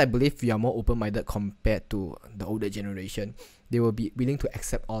 because I believe we are more open-minded compared to the older generation, they will be willing to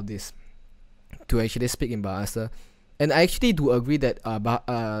accept all this to actually speak in Bahasa. And I actually do agree that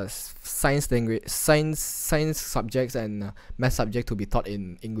science language, science subjects and math subject to be taught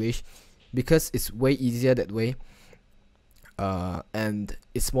in English, because it's way easier that way. And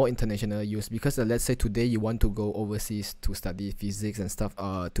it's more international use, because let's say today you want to go overseas to study physics and stuff,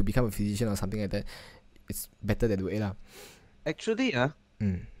 to become a physician or something like that, it's better that way lah. Actually,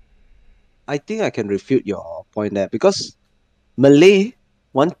 I think I can refute your point there, because Malay,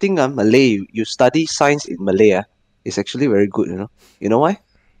 one thing, Malay, you study science in Malay, is actually very good, You know why?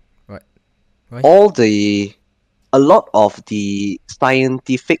 Right. Why? A lot of the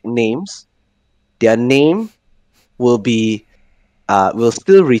scientific names, their name will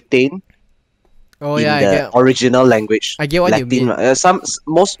still retain Oh in yeah, the original language. I get what you Latin. mean.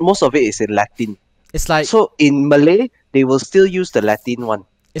 Most of it is in Latin. It's like So in Malay, they will still use the Latin one.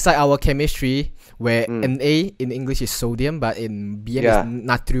 it's like our chemistry, where Mm. Na in English is sodium, but in BM Yeah. is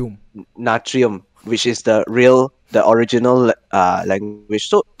natrium. Natrium, which is the original language.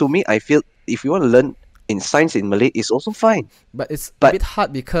 So to me, I feel if you want to learn in science in Malay, it's also fine. But it's But- a bit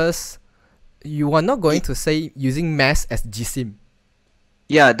hard because you are not going to say using mass as GSIM.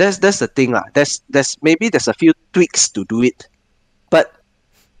 Yeah, that's the thing lah. Maybe there's a few tweaks to do it, but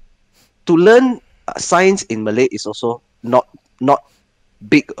to learn science in Malay is also not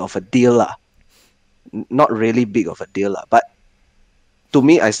big of a deal lah. Not really big of a deal lah. But to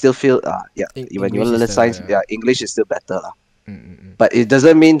me, I still feel when you English learn is science, the- English is still better lah. Mm. But it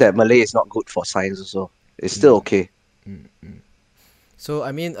doesn't mean that Malay is not good for science also. It's still okay. So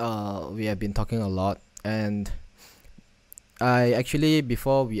I mean, we have been talking a lot, and I actually,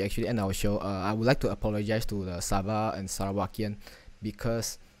 before we actually end our show, I would like to apologize to the Sabah and Sarawakian,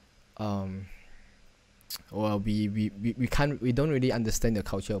 because we don't really understand the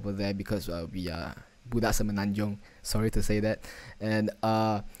culture over there, because we are budak semenanjung. Sorry to say that. And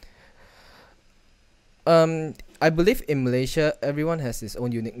I believe in Malaysia everyone has its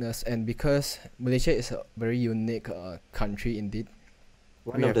own uniqueness, and because Malaysia is a very unique country indeed.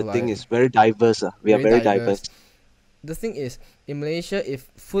 One We of have the thing like is very diverse. We are very diverse. The thing is, in Malaysia, if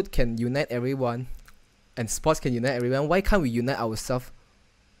food can unite everyone and sports can unite everyone, why can't we unite ourselves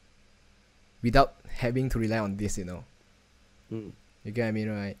without having to rely on this, Mm. You get what I mean,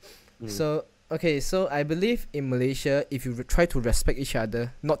 right? Mm. So I believe in Malaysia, if you try to respect each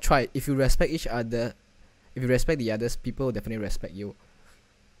other, if you respect each other, if you respect the others, people will definitely respect you.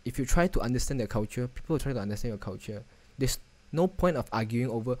 If you try to understand their culture, people will try to understand your culture. There's no point of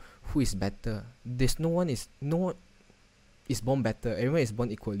arguing over who is better. No one is born better. Everyone is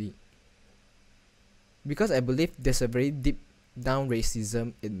born equally. Because I believe there's a very deep down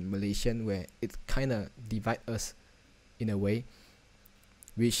racism in Malaysian, where it kind of divide us in a way,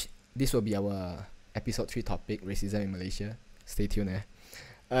 which this will be our episode 3 topic, racism in Malaysia. Stay tuned.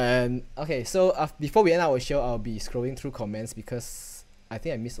 And okay, so before we end our show, I'll be scrolling through comments because I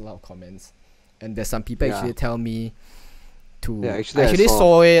think I missed a lot of comments, and there's some people actually tell me to. Yeah, actually, actually,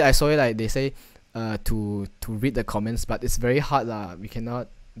 saw it. I saw it like they say, to read the comments, but it's very hard lah. We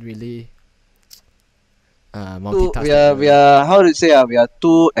cannot really multitask. We are how to say we are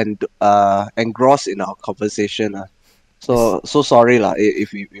too engrossed in our conversation. So sorry lah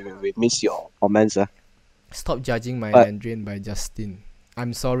if we miss your comments. Stop judging my Mandarin by Justin.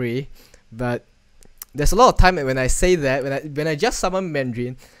 I'm sorry, but there's a lot of time when I say that when I just summon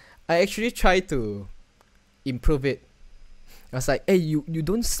Mandarin, I actually try to improve it. I was like, hey, you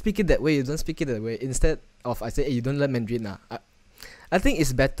don't speak it that way. You don't speak it that way. Instead of I say, hey, you don't learn Mandarin lah. I think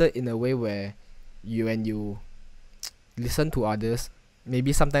it's better in a way where when you listen to others.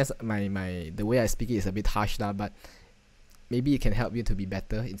 Maybe sometimes the way I speak it is a bit harsh lah, but maybe it can help you to be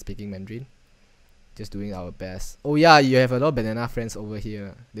better in speaking Mandarin. Just doing our best. Oh yeah, you have a lot of banana friends over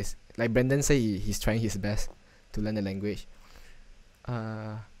here. This like Brandon say he's trying his best to learn the language.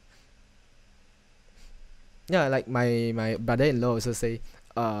 Yeah, like my brother-in-law also say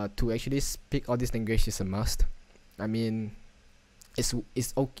to actually speak all this language is a must. I mean, it's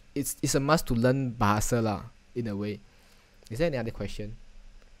a must to learn bahasa lah in a way. Is there any other question?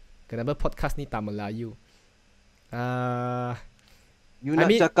 Kenapa podcast ni tak Melayu? You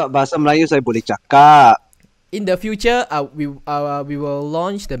nak cakap bahasa Melayu, saya boleh cakap. In the future, we will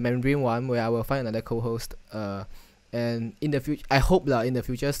launch the Mandarin one where I will find another co-host. And in the future, I hope in the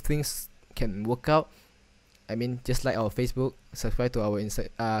future things can work out. I mean, just like our Facebook, subscribe to our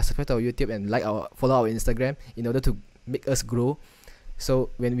subscribe to our YouTube, and follow our Instagram in order to make us grow.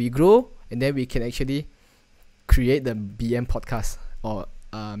 So when we grow, and then we can actually create the BM podcast or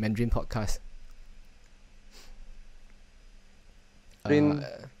Mandarin podcast. I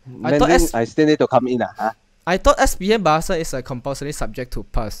still need to come in. I thought SPM Bahasa is a compulsory subject to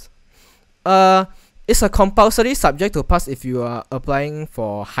pass. It's a compulsory subject to pass if you are applying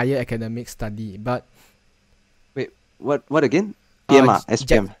for higher academic study. But wait, what again?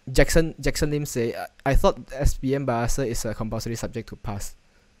 SPM. Jackson Lim say I thought SPM Bahasa is a compulsory subject to pass.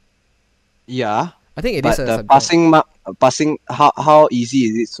 Yeah, I think it is a the subject. passing how easy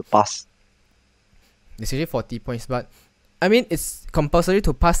is it to pass? It's usually 40 points, but I mean, it's compulsory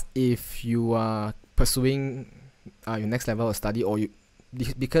to pass if you are pursuing your next level of study, or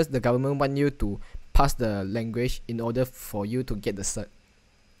because the government want you to pass the language in order for you to get the cert.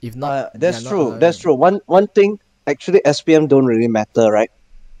 If not, that's true. That's true. One thing actually, SPM don't really matter, right?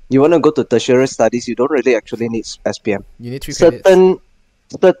 You want to go to tertiary studies, you don't really actually need SPM. You need 3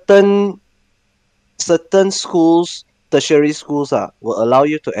 credits. Certain schools, tertiary schools, will allow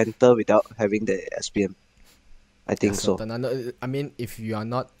you to enter without having the SPM. I think so. I mean, if you are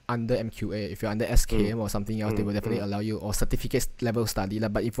not under MQA, if you're under SKM or something else, they will definitely allow you, or certificate level study.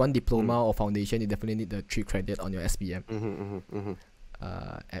 But if one diploma or foundation, you definitely need the 3 credit on your SPM.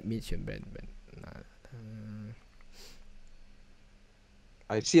 Admission,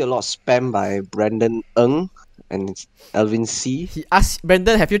 I see a lot of spam by Brandon Ng and Alvin C. He asked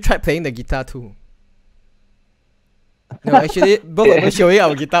Brandon, have you tried playing the guitar too? No, actually, both of us showing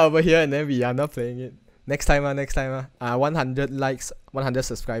our guitar over here, and then we are not playing it. Next time. 100 likes, 100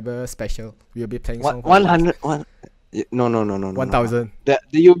 subscribers special. We'll be playing song. 100. No. 1,000.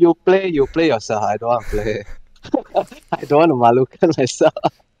 You play yourself. I don't want to play. I don't want to malukan myself.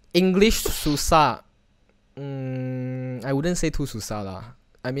 English susah. I wouldn't say too susah lah.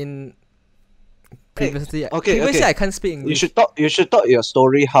 I mean, previously I can't speak English. You should talk your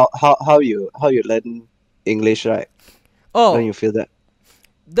story. How you learn English, right? Oh, when you feel that.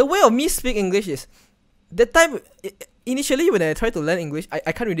 The way of me speak English is that time. Initially, when I try to learn English,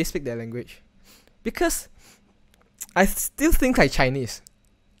 I can't really speak that language because I still think like Chinese.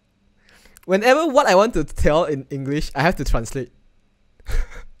 Whenever what I want to tell in English, I have to translate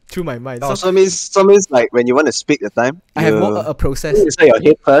through my mind. Oh, so means like when you want to speak the time, I have more a process. You say your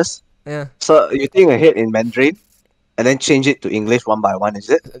head first. Yeah. So you think ahead in Mandarin, and then change it to English one by one. Is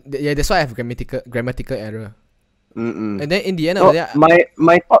it? Yeah, that's why I have grammatical error. And then in the end of the day,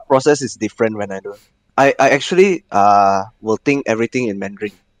 my thought process is different when I do. I actually will think everything in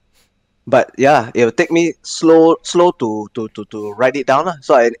Mandarin, but yeah, it will take me slow to write it down.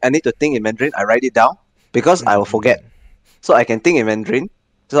 So I need to think in Mandarin. I write it down because I will forget. So I can think in Mandarin.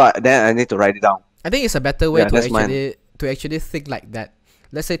 So then I need to write it down. I think it's a better way to actually think like that.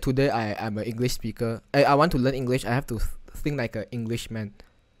 Let's say today I'm an English speaker. I want to learn English. I have to think like an Englishman,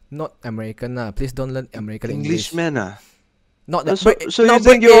 not American. Please don't learn American English. Englishman. Not that. So you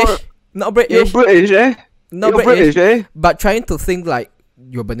think not British. You're British, eh? Not you're British, eh? But trying to think like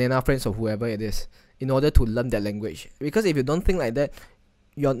your banana friends or whoever it is in order to learn that language. Because if you don't think like that,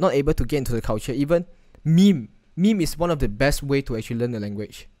 you're not able to get into the culture. Even meme is one of the best way to actually learn the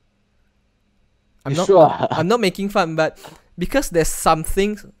language. I'm not Sure. I'm not making fun, but because there's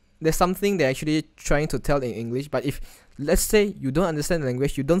something they're actually trying to tell in English. But if, let's say, you don't understand the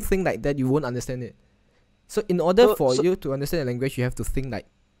language, you don't think like that, you won't understand it. So in order for you to understand the language, you have to think like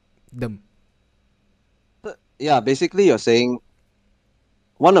them. Yeah, basically you're saying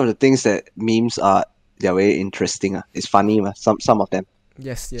one of the things that memes are, they're very interesting. It's funny, some of them.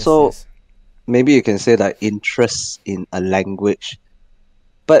 Yes, yes, So yes. maybe you can say that interest in a language.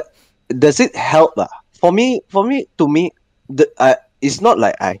 But does it help? For me, to me, it's not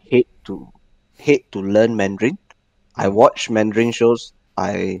like I hate to learn Mandarin. I watch Mandarin shows.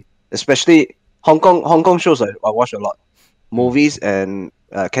 Especially Hong Kong shows. I watch a lot. Movies and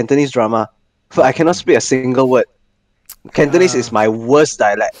Cantonese drama. But I cannot speak a single word. Cantonese is my worst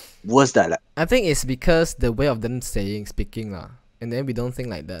dialect. Worst dialect. I think it's because the way of them speaking lah, and then we don't think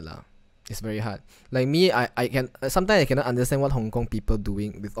like that lah. It's very hard. Like me, I can sometimes I cannot understand what Hong Kong people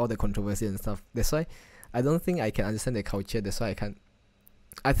doing with all the controversy and stuff. That's why I don't think I can understand the culture. That's why I can't.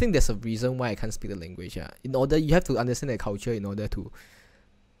 I think there's a reason why I can't speak the language. Yeah, in order you have to understand the culture in order to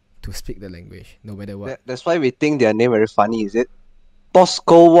speak the language, no matter what. That's why we think their name very funny. Is it?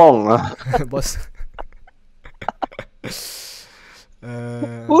 Bosco Wong. Boss.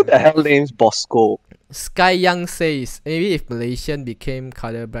 Who the hell names Bosco? Sky Young says maybe if Malaysian became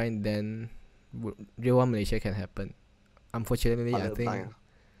colorblind, then real one Malaysia can happen. Unfortunately, I think Colorblind.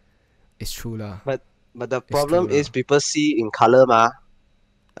 it's true lah. But the problem true is lah. people see in color ma.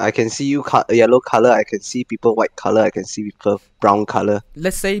 I can see you yellow color. I can see people white color. I can see people brown color.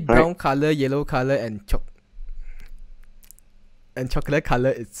 Let's say brown color, yellow color, and chocolate color.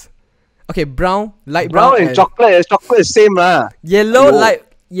 It's okay. Brown, light brown, Brown and chocolate. Chocolate is same lah. Yellow,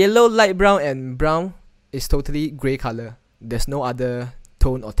 Aiyo. light brown, and brown is totally grey color. There's no other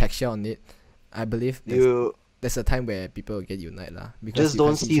tone or texture on it. I believe there's a time where people will get unite lah. Just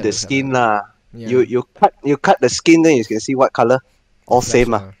don't see the skin lah. lah. You cut the skin, then you can see what color. All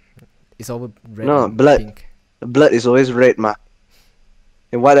same ah. It's all red. No, and blood. pink. Blood is always red ma.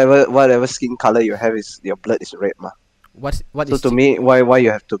 And whatever skin color you have, is your blood is red ma. What So is to me, why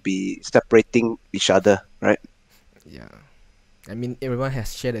you have to be separating each other, right? Yeah, I mean everyone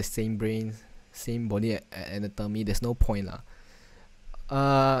has shared the same brain, same body anatomy. There's no point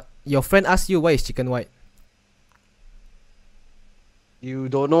lah. Your friend asked you why is chicken white. You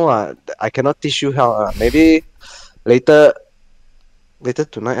don't know I cannot teach you how maybe later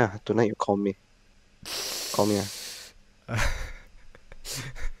tonight tonight you call me.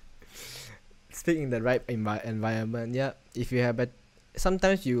 Speak in the right environment. Yeah, if you have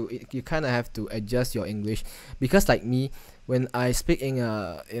sometimes you kind of have to adjust your English, because like me, when I speak in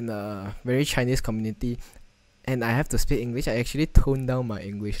a very Chinese community and I have to speak English, I actually tone down my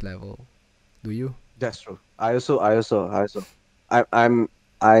English level. Do you? That's true. I also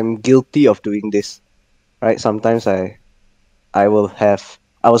I'm guilty of doing this, right? Sometimes I will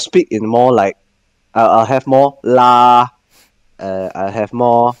speak in more like I'll have more la, I'll have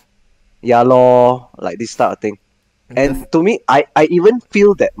more ya lor, like this type of thing. And to me, I even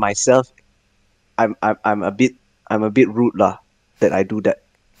feel that myself, I'm a bit rude lah that I do that,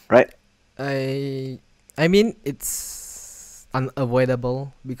 right? I mean it's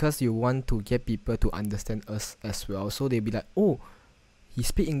unavoidable because you want to get people to understand us as well. So they'll be like, oh, he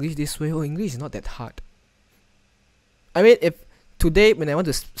speak English this way. Oh, English is not that hard. I mean, if today when I want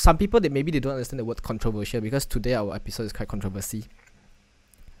to, some people they don't understand the word controversial, because today our episode is quite controversial.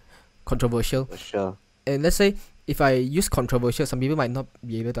 For sure. And let's say if I use controversial, some people might not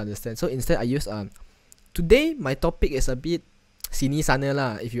be able to understand. So instead I use today my topic is a bit sini sana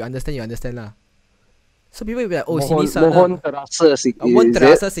lah. If you understand, you understand lah. So people will be like, oh, sini sana. Mohon terasa sikit. Mohon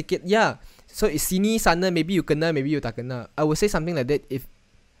terasa sikit. Yeah. So it's sini sana, maybe you kena, maybe you tak kena. I would say something like that if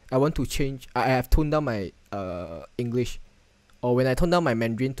I want to change. I have toned down my English, or when I tone down my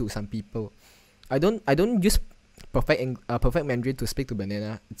Mandarin to some people, I don't use perfect Mandarin to speak to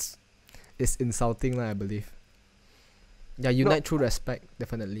banana. It's insulting lah, I believe. Yeah, unite through respect,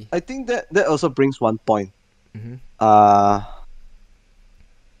 definitely. I think that also brings one point. Mm-hmm.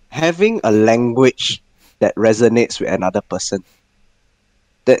 Having a language that resonates with another person,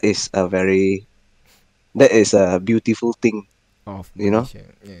 that is a beautiful thing. You know,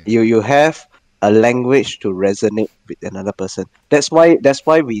 yeah. you have a language to resonate with another person. That's why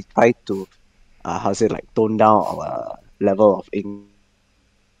we try to tone down our level of English.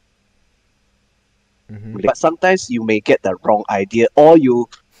 Mm-hmm. But sometimes you may get the wrong idea, or you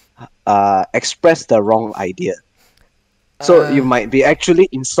express the wrong idea. So you might be actually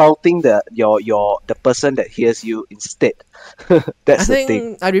insulting the person that hears you instead. That's the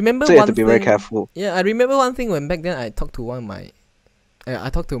thing. I remember So you one have to be thing, very careful. Yeah, I remember one thing when back then I talked to I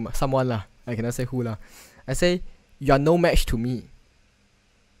talked to someone lah. I cannot say who lah. I say, you are no match to me.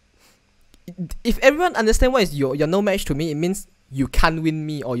 If everyone understand what is you're no match to me, it means you can't win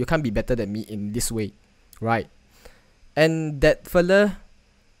me or you can't be better than me in this way, right? And that fella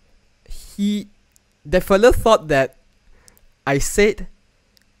thought that I said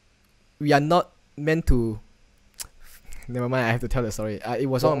we are not meant to. Never mind, I have to tell the story. It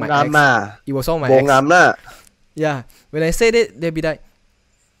was on my ex. It was on my ex. Yeah, when I said it, they'll be like,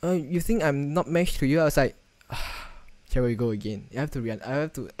 you think I'm not matched to you? I was like, here we go again. I have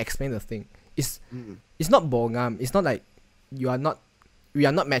to explain the thing. It's not bongam. It's not like we are not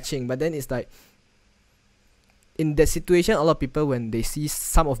matching. But then it's like, in that situation, a lot of people, when they see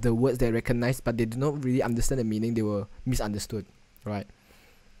some of the words they recognize but they do not really understand the meaning, they were misunderstood, right?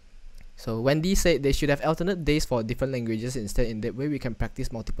 So Wendy said they should have alternate days for different languages instead. In that way, we can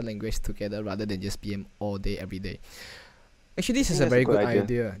practice multiple languages together rather than just PM all day every day. Actually, this is a very good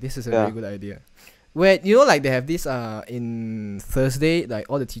idea. This is a very good idea. Where, you know, like they have this in Thursday, like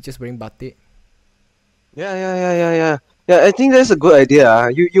all the teachers wearing batik. Yeah, I think that's a good idea.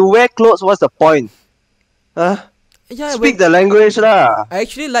 You wear clothes, what's the point? Yeah, speak the language lah. I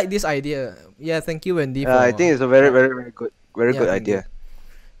actually like this idea. Yeah, thank you, Wendy. I think it's a very good idea.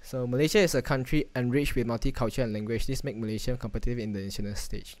 So Malaysia is a country enriched with multicultural and language. This makes Malaysia competitive in the international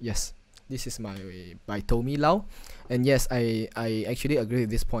stage. Yes, this is by Tommy Lau, and yes, I actually agree with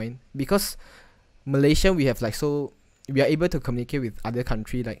this point, because Malaysia, we have we are able to communicate with other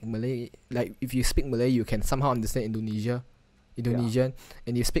country like Malay. Like if you speak Malay, you can somehow understand Indonesian,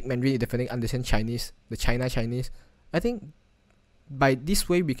 and you speak Mandarin, you definitely understand Chinese, the China Chinese. I think by this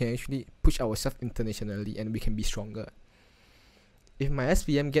way we can actually push ourselves internationally and we can be stronger. If my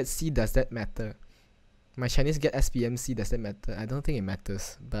SPM gets C, does that matter? My Chinese get SPM C, does that matter? I don't think it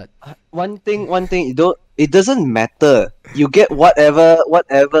matters. But one thing, it doesn't matter. You get whatever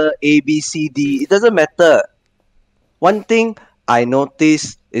A, B, C, D. It doesn't matter. One thing I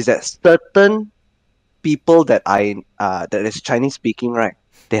noticed is that certain people that is Chinese speaking, right?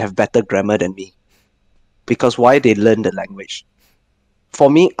 They have better grammar than me. Because why? They learn the language.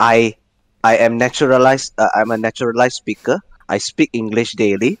 For me, I am naturalized. I'm a naturalized speaker. I speak English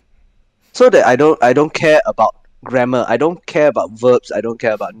daily, so that I don't care about grammar. I don't care about verbs. I don't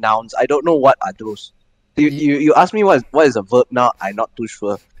care about nouns. I don't know what are those. You ask me what is a verb now? I'm not too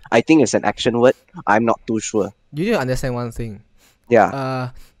sure. I think it's an action word. I'm not too sure. You need to understand one thing.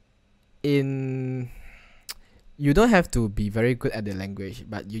 Yeah. You don't have to be very good at the language,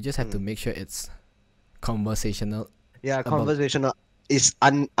 but you just have to make sure it's conversational. Yeah, conversational is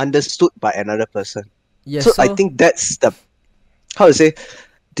understood by another person. Yes. So I think that's the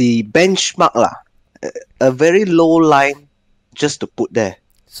the benchmark lah. A very low line just to put there.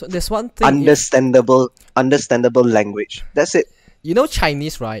 So there's one thing. Understandable language. That's it. You know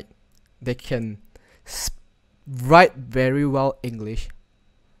Chinese, right? They can write very well English,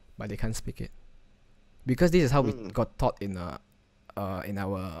 but they can't speak it. Because this is how we got taught in our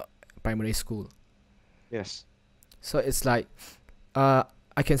primary school. Yes. So it's like,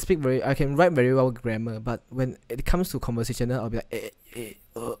 I can write very well grammar, but when it comes to conversational, I'll be like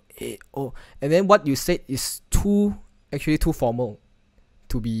and then what you said is too formal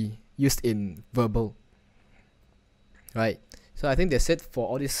to be used in verbal. Right. So I think that's it for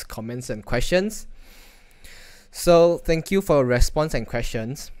all these comments and questions. So thank you for your response and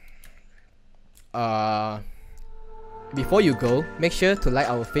questions. Before you go, make sure to like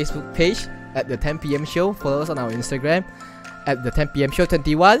our Facebook page at the 10 PM show, follow us on our Instagram at the 10 PM show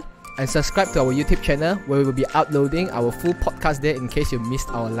 21, and subscribe to our YouTube channel where we will be uploading our full podcast there in case you missed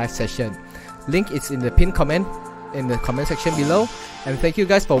our live session. Link is in the pinned comment in the comment section below. And thank you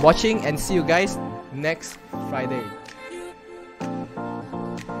guys for watching, and see you guys next Friday.